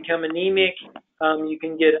 They can become anemic. You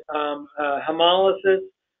can get hemolysis.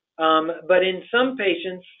 But in some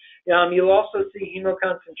patients, you'll also see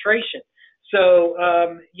hemoconcentration. So,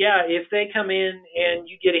 if they come in and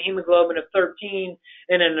you get a hemoglobin of 13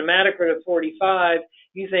 and a hematocrit of 45,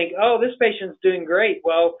 you think, oh, this patient's doing great.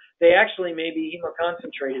 Well, they actually may be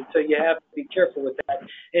hemoconcentrated, so you have to be careful with that.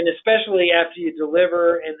 And especially after you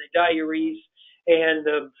deliver and the diuresis and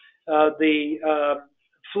the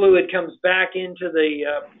fluid comes back into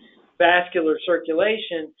the vascular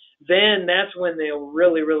circulation, then that's when they'll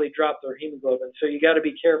really, really drop their hemoglobin. So you got to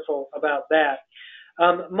be careful about that.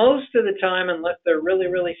 Most of the time, unless they're really,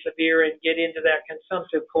 really severe and get into that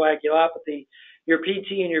consumptive coagulopathy, your PT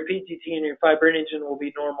and your PTT and your fibrinogen will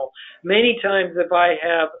be normal. Many times, if I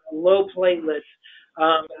have low platelets,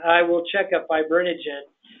 I will check a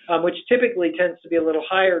fibrinogen, which typically tends to be a little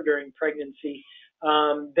higher during pregnancy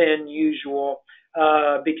than usual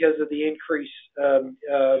because of the increased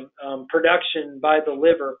production by the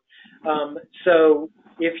liver. So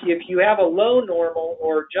if you have a low normal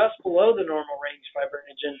or just below the normal range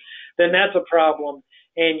fibrinogen, then that's a problem,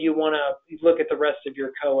 and you want to look at the rest of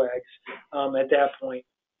your coags at that point.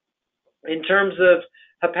 In terms of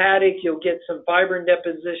hepatic, you'll get some fibrin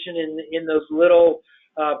deposition in those little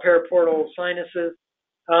periportal sinuses,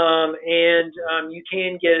 and you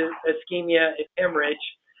can get ischemia and hemorrhage.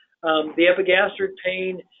 The epigastric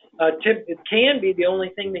pain it can be the only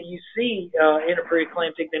thing that you see in a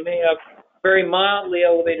preeclamptic. They may have very mildly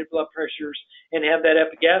elevated blood pressures and have that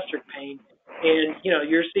epigastric pain. And,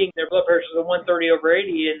 you're seeing their blood pressures of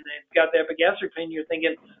 130/80 and they've got the epigastric pain. You're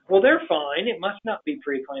thinking, well, they're fine. It must not be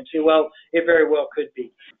preeclampsia. Well, it very well could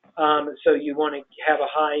be. So you want to have a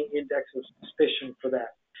high index of suspicion for that.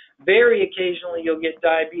 Very occasionally, you'll get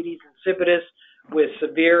diabetes insipidus with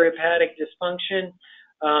severe hepatic dysfunction.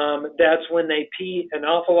 That's when they pee an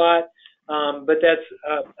awful lot, but that's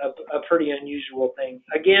a pretty unusual thing.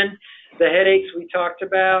 Again, the headaches we talked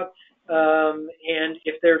about, and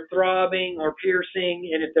if they're throbbing or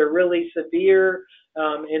piercing, and if they're really severe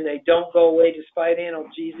and they don't go away despite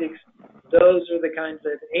analgesics, those are the kinds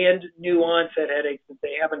of, and new onset headaches that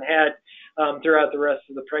they haven't had throughout the rest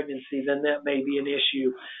of the pregnancy, then that may be an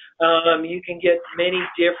issue. You can get many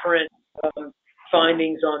different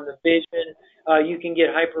findings on the vision. You can get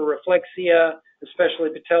hyperreflexia, especially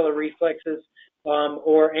patellar reflexes,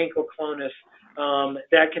 or ankylosing.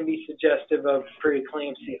 That can be suggestive of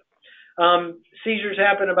preeclampsia. Seizures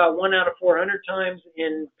happen about 1 out of 400 times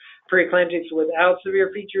in preeclamptics without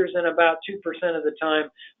severe features, and about 2% of the time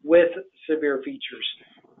with severe features.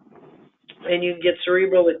 And you can get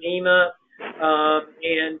cerebral edema,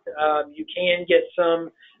 and you can get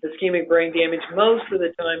some ischemic brain damage. Most of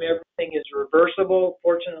the time, everything is reversible,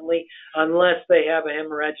 fortunately, unless they have a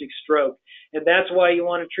hemorrhagic stroke. And that's why you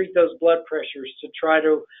want to treat those blood pressures to try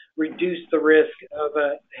to reduce the risk of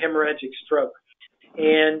a hemorrhagic stroke.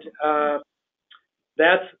 And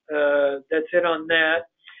that's it on that.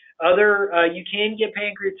 You can get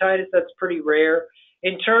pancreatitis. That's pretty rare.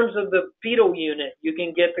 In terms of the fetal unit, you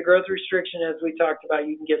can get the growth restriction, as we talked about.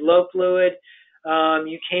 You can get low fluid.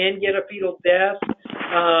 You can get a fetal death.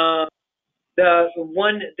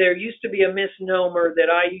 There used to be a misnomer that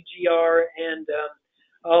IUGR and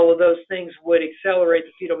all of those things would accelerate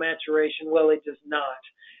the fetal maturation. Well, it does not,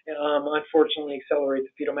 unfortunately, accelerate the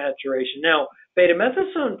fetal maturation. Now,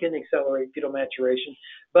 betamethasone can accelerate fetal maturation,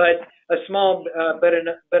 but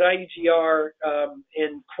but IUGR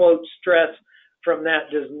in quote stress from that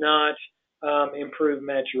does not improve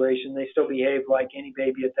maturation. They still behave like any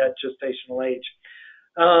baby at that gestational age.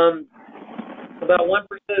 About 1%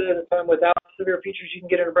 of the time without severe features, you can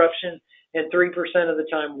get an abruption, and 3% of the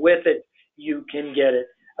time with it, you can get it.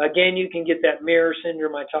 Again, you can get that mirror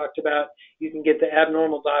syndrome I talked about. You can get the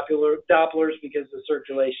abnormal Dopplers because the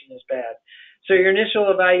circulation is bad. So your initial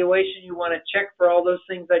evaluation, you want to check for all those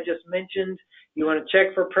things I just mentioned. You want to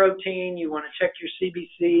check for protein. You want to check your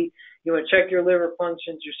CBC. You want to check your liver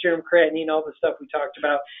functions, your serum creatinine, all the stuff we talked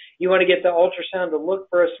about. You want to get the ultrasound to look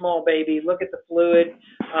for a small baby, look at the fluid,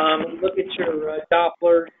 look at your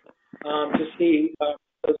Doppler to see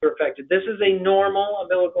those are affected. This is a normal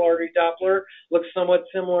umbilical artery Doppler. Looks somewhat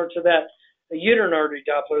similar to that uterine artery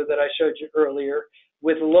Doppler that I showed you earlier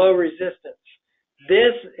with low resistance.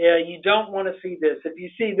 This, you don't want to see this. If you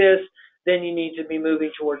see this, then you need to be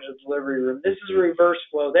moving towards the delivery room. This is a reverse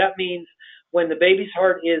flow. That means when the baby's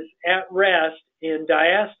heart is at rest in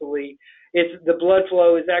diastole, the blood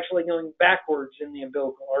flow is actually going backwards in the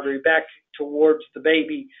umbilical artery, back towards the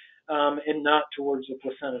baby and not towards the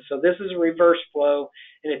placenta. So this is a reverse flow,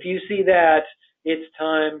 and if you see that, it's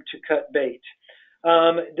time to cut bait.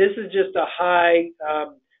 This is just a high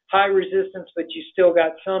resistance, but you still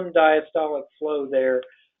got some diastolic flow there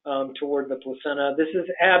toward the placenta. This is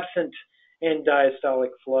absent in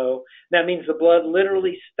diastolic flow. That means the blood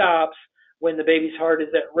literally stops when the baby's heart is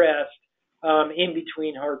at rest in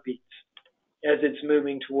between heartbeats as it's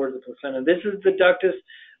moving toward the placenta. This is the ductus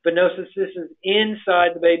venosus. This is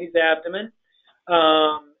inside the baby's abdomen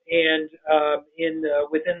and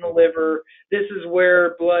within the liver. This is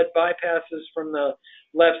where blood bypasses from the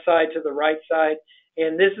left side to the right side.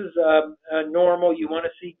 And this is normal. You want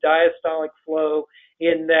to see diastolic flow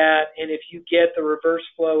in that. And if you get the reverse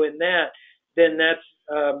flow in that, then that's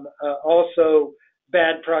also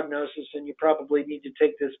bad prognosis, and you probably need to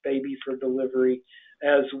take this baby for delivery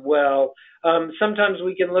as well. Sometimes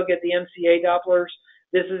we can look at the MCA Dopplers.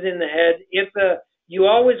 This is in the head. You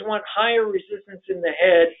always want higher resistance in the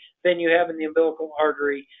head than you have in the umbilical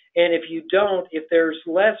artery. And if you don't, if there's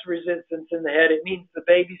less resistance in the head, it means the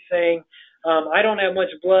baby's saying, I don't have much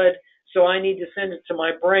blood, so I need to send it to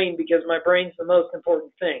my brain because my brain's the most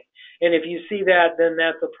important thing. And if you see that, then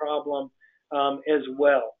that's a problem as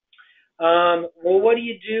well. Well, what do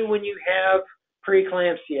you do when you have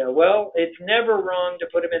preeclampsia? Well, it's never wrong to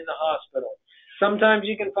put them in the hospital. Sometimes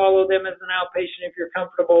you can follow them as an outpatient if you're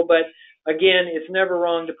comfortable, but again, it's never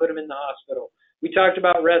wrong to put them in the hospital. We talked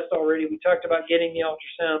about rest already. We talked about getting the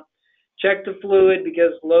ultrasound. Check the fluid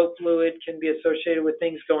because low fluid can be associated with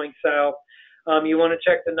things going south. You want to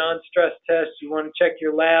check the non-stress test. You want to check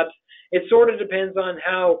your labs. It sort of depends on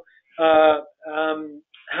how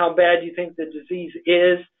bad you think the disease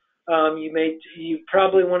is. You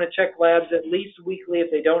probably want to check labs at least weekly if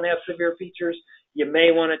they don't have severe features. You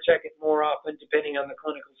may want to check it more often depending on the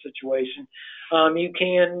clinical situation. You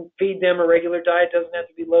can feed them a regular diet. It doesn't have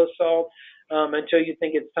to be low salt until you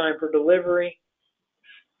think it's time for delivery.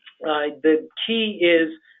 The key is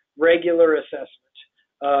regular assessment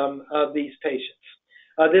of these patients.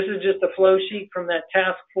 This is just a flow sheet from that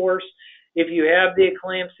task force. If you have the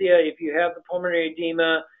eclampsia, if you have the pulmonary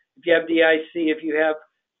edema, if you have DIC, if you have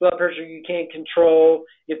blood pressure you can't control,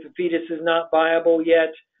 if the fetus is not viable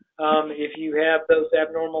yet, if you have those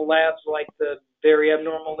abnormal labs like the very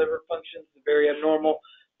abnormal liver functions, the very abnormal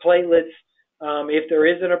platelets, if there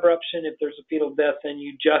is an abruption, if there's a fetal death, then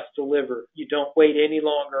you just deliver. You don't wait any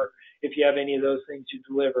longer if you have any of those things, you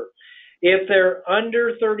deliver. If they're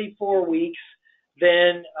under 34 weeks,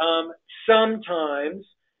 then sometimes,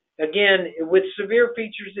 again, with severe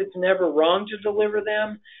features, it's never wrong to deliver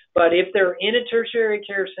them. But if they're in a tertiary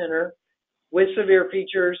care center with severe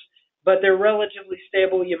features, but they're relatively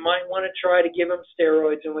stable, you might want to try to give them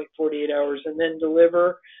steroids and wait 48 hours and then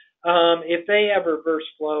deliver. If they have reverse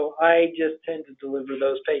flow, I just tend to deliver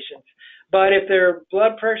those patients. But if their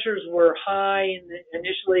blood pressures were high and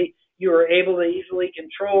initially you were able to easily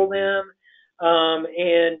control them,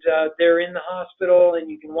 and they're in the hospital and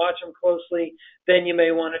you can watch them closely, then you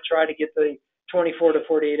may want to try to get the 24 to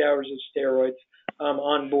 48 hours of steroids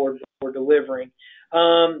on board before delivering.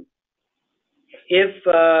 If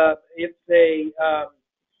they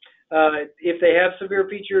have severe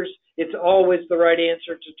features, it's always the right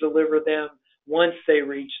answer to deliver them once they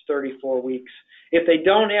reach 34 weeks. If they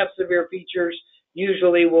don't have severe features,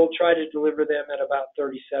 usually we'll try to deliver them at about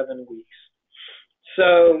 37 weeks.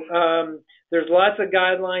 So there's lots of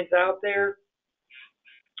guidelines out there.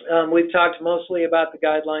 We've talked mostly about the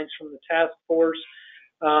guidelines from the task force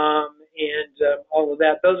and all of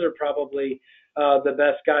that. Those are probably the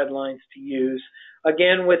best guidelines to use.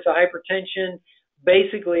 Again, with the hypertension,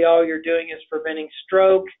 basically all you're doing is preventing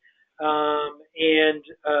stroke, and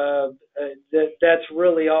that's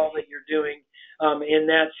really all that you're doing in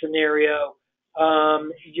that scenario.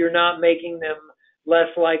 You're not making them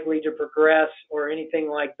less likely to progress or anything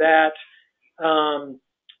like that.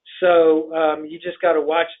 So you just got to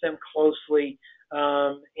watch them closely.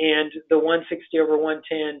 And the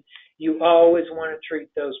 160/110, you always want to treat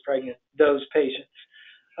those patients.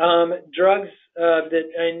 Drugs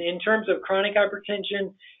that, and in terms of chronic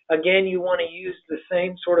hypertension, Again, you want to use the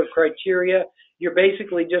same sort of criteria. You're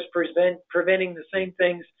basically just preventing the same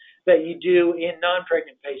things that you do in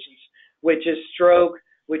non-pregnant patients, which is stroke,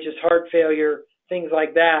 which is heart failure, things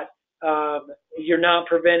like that. You're not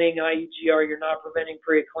preventing IUGR, you're not preventing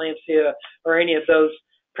preeclampsia or any of those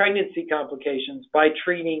pregnancy complications by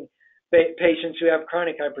treating patients who have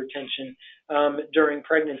chronic hypertension during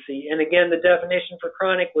pregnancy. And again, the definition for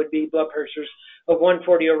chronic would be blood pressures of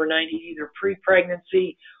 140/90, either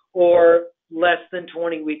pre-pregnancy or less than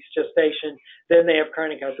 20 weeks gestation. Then they have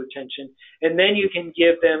chronic hypertension. And then you can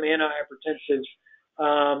give them antihypertensives.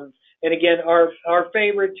 And again, our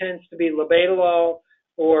favorite tends to be labetalol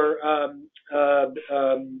or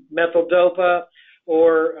methyl-dopa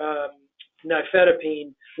or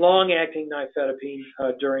nifedipine, long-acting nifedipine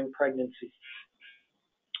during pregnancy.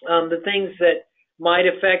 The things that might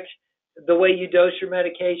affect the way you dose your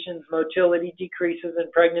medications: motility decreases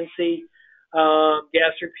in pregnancy,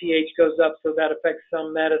 gastric pH goes up, so that affects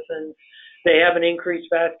some medicines. They have an increased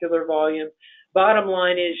vascular volume. Bottom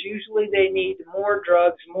line is usually they need more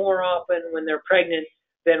drugs more often when they're pregnant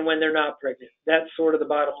than when they're not pregnant. That's sort of the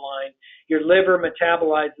bottom line. Your liver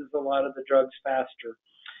metabolizes a lot of the drugs faster.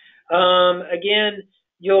 Again,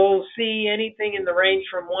 you'll see anything in the range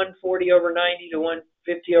from 140/90 to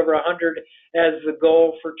 150/100 as the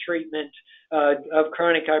goal for treatment of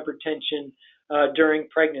chronic hypertension during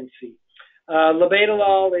pregnancy.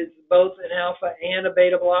 Labetalol is both an alpha and a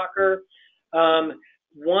beta blocker.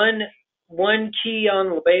 One key on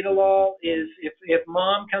labetalol is if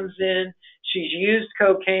mom comes in, she's used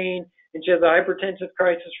cocaine, and she has a hypertensive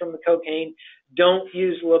crisis from the cocaine, don't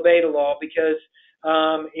use labetalol because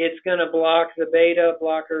it's going to block the beta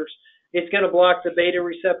blockers. It's going to block the beta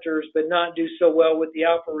receptors, but not do so well with the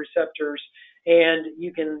alpha receptors, and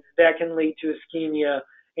that can lead to ischemia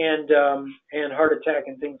and heart attack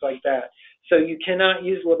and things like that. So you cannot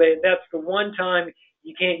use labetalol. That's the one time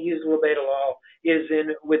you can't use labetalol is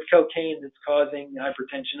with cocaine that's causing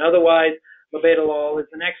hypertension. Otherwise, labetalol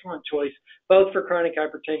is an excellent choice both for chronic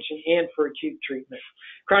hypertension and for acute treatment.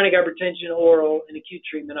 Chronic hypertension, oral, and acute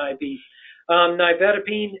treatment, IV.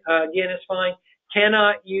 Nifedipine, again, is fine.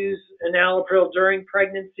 Cannot use enalapril during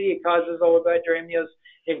pregnancy. It causes oligohydramnios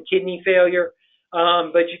and kidney failure,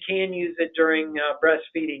 but you can use it during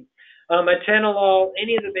breastfeeding. Attendees,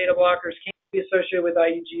 any of the beta blockers can be associated with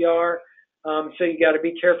IUGR, so you got to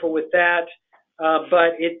be careful with that,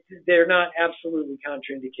 but they're not absolutely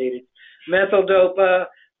contraindicated. Methyl-dopa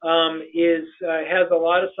has a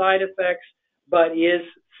lot of side effects, but is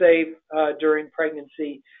safe during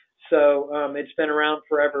pregnancy. So it's been around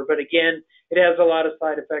forever. But again, it has a lot of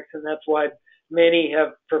side effects, and that's why many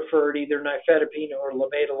have preferred either nifedipine or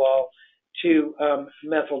labetalol to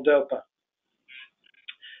methyl-dopa.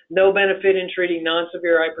 No benefit in treating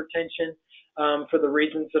non-severe hypertension for the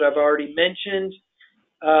reasons that I've already mentioned.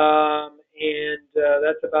 And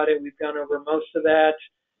that's about it. We've gone over most of that.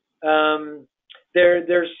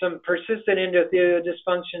 There's some persistent endothelial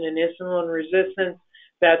dysfunction and insulin resistance.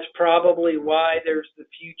 That's probably why there's the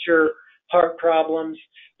future heart problems.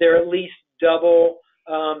 They're at least double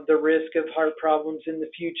the risk of heart problems in the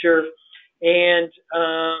future, and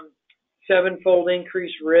 7-fold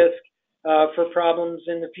increased risk for problems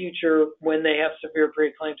in the future when they have severe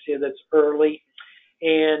preeclampsia that's early.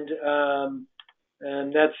 And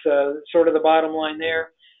that's sort of the bottom line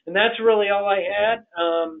there. And that's really all I had.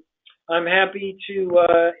 I'm happy to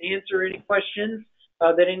answer any questions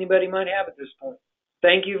that anybody might have at this point.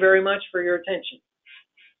 Thank you very much for your attention.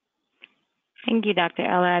 Thank you, Dr.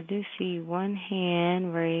 Eller. I do see one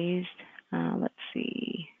hand raised. Let's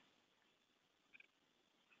see.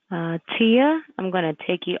 Tia, I'm going to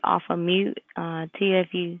take you off of mute. Tia,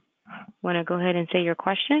 if you want to go ahead and say your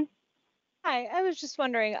question. Hi, I was just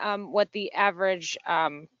wondering what the average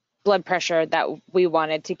blood pressure that we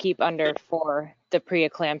wanted to keep under for the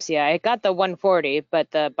preeclampsia. I got the 140, but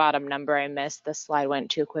the bottom number I missed. The slide went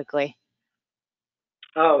too quickly.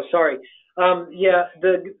 Oh, sorry. Yeah,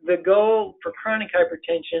 the goal for chronic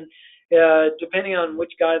hypertension, depending on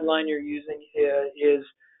which guideline you're using, is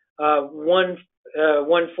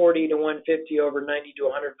 140 to 150/90 to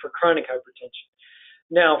 100 for chronic hypertension.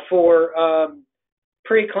 Now, for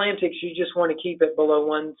preeclamptics, you just want to keep it below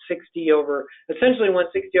 160 over, essentially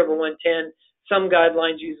 160 over 110. Some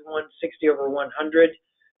guidelines use 160 over 100.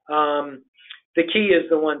 The key is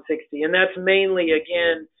the 160, and that's mainly,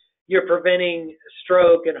 again, you're preventing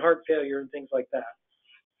stroke and heart failure and things like that.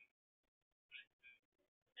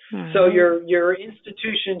 Mm-hmm. So your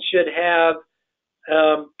institution should have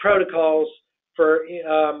protocols for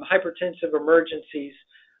hypertensive emergencies.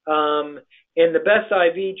 And the best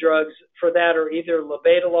IV drugs for that are either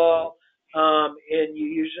labetalol and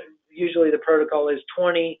you usually the protocol is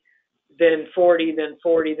 20, then 40, then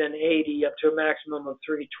 40, then 80, up to a maximum of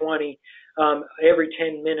 320 every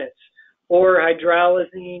 10 minutes. Or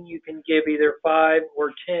hydralazine, you can give either 5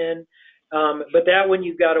 or 10, but that one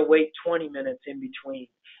you've got to wait 20 minutes in between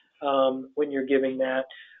when you're giving that.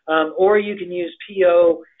 Or you can use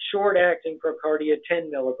PO, short-acting Procardia, 10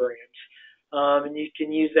 milligrams, and you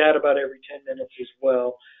can use that about every 10 minutes as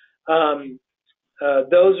well.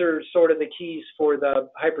 Those are sort of the keys for the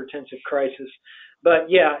hypertensive crisis. But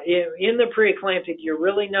yeah, in the preeclamptic, you're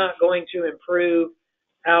really not going to improve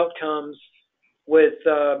outcomes with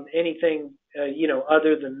anything,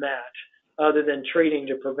 other than that, other than treating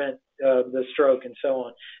to prevent the stroke and so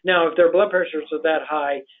on. Now, if their blood pressures are that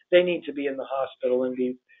high, they need to be in the hospital and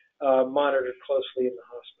be monitored closely in the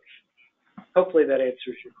hospital. Hopefully that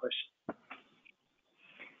answers your question.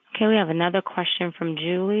 Okay, we have another question from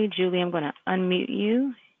Julie. Julie, I'm going to unmute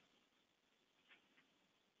you.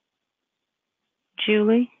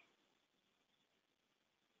 Julie?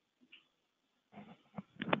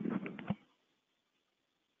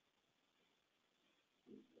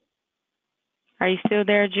 Are you still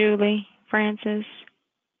there, Julie Francis?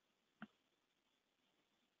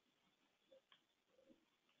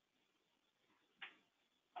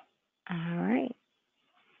 All right.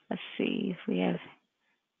 Let's see if we have,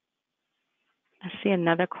 I see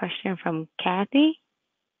another question from Kathy.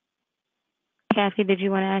 Kathy, did you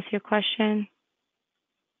want to ask your question?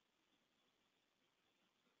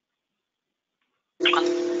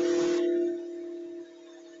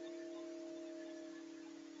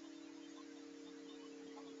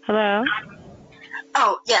 Hello?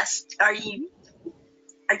 Oh, yes. Are you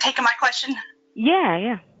taking my question?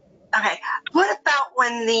 Yeah. Okay. What about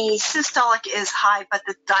when the systolic is high, but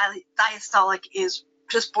the diastolic is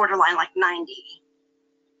just borderline like 90?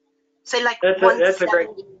 Say like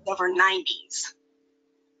 170 over 90s.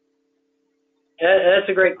 That's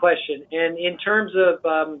a great question. And in terms of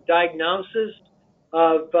diagnosis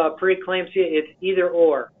of preeclampsia, it's either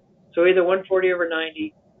or. So either 140 over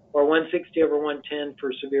 90 or 160 over 110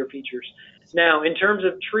 for severe features. Now, in terms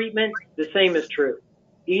of treatment, the same is true.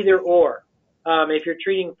 Either or. If you're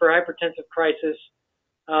treating for hypertensive crisis,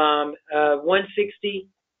 160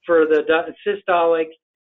 for the systolic,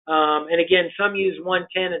 and again, some use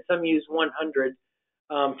 110 and some use 100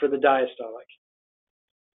 for the diastolic.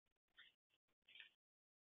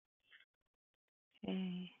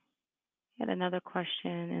 Okay. Got another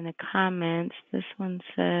question in the comments. This one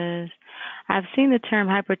says, I've seen the term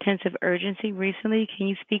hypertensive urgency recently. Can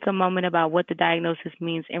you speak a moment about what the diagnosis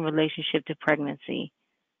means in relationship to pregnancy?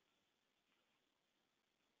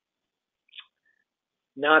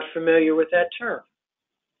 Not familiar with that term.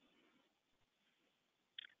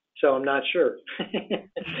 So I'm not sure.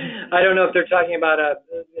 I don't know if they're talking about a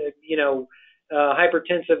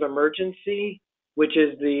hypertensive emergency, which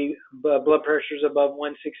is the blood pressures above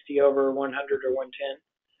 160 over 100 or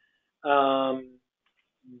 110.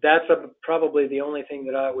 That's probably the only thing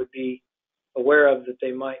that I would be aware of that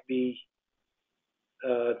they might be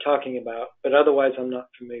talking about. But otherwise, I'm not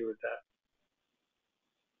familiar with that.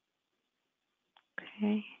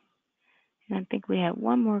 Okay. And I think we have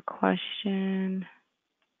one more question.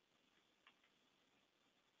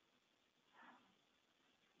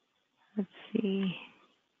 Let's see.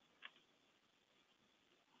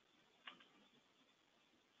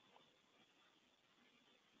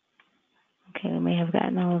 Okay, we may have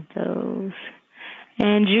gotten all of those.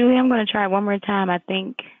 And Julie, I'm going to try one more time, I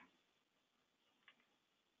think.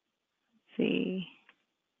 Let's see.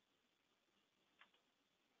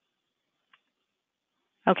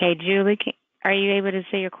 Okay, Julie, are you able to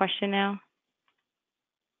say your question now?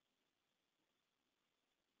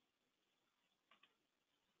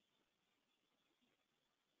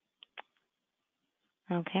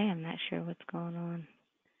 Okay, I'm not sure what's going on.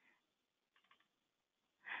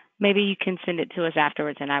 Maybe you can send it to us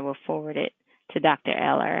afterwards and I will forward it to Dr.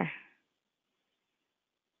 Eller.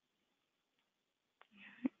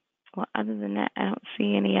 Well, other than that, I don't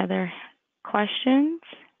see any other questions.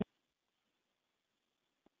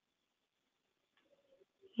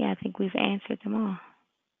 Yeah, I think we've answered them all.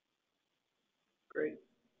 Great.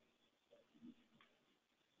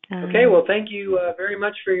 Okay, well, thank you very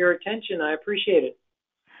much for your attention. I appreciate it.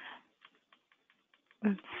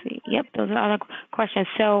 Let's see. Yep, those are all the questions.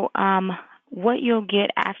 So what you'll get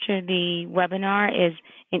after the webinar is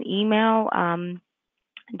an email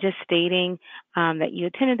just stating that you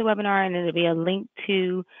attended the webinar, and then there'll be a link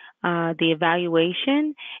to the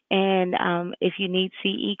evaluation. And if you need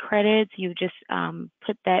CE credits, you just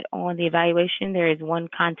put that on the evaluation. There is one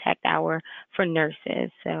contact hour for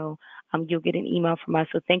nurses. So you'll get an email from us.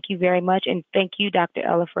 So thank you very much, and thank you, Dr.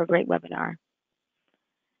 Eller, for a great webinar.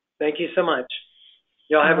 Thank you so much.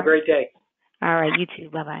 Y'all have a great day. All right, you too.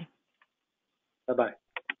 Bye-bye. Bye-bye.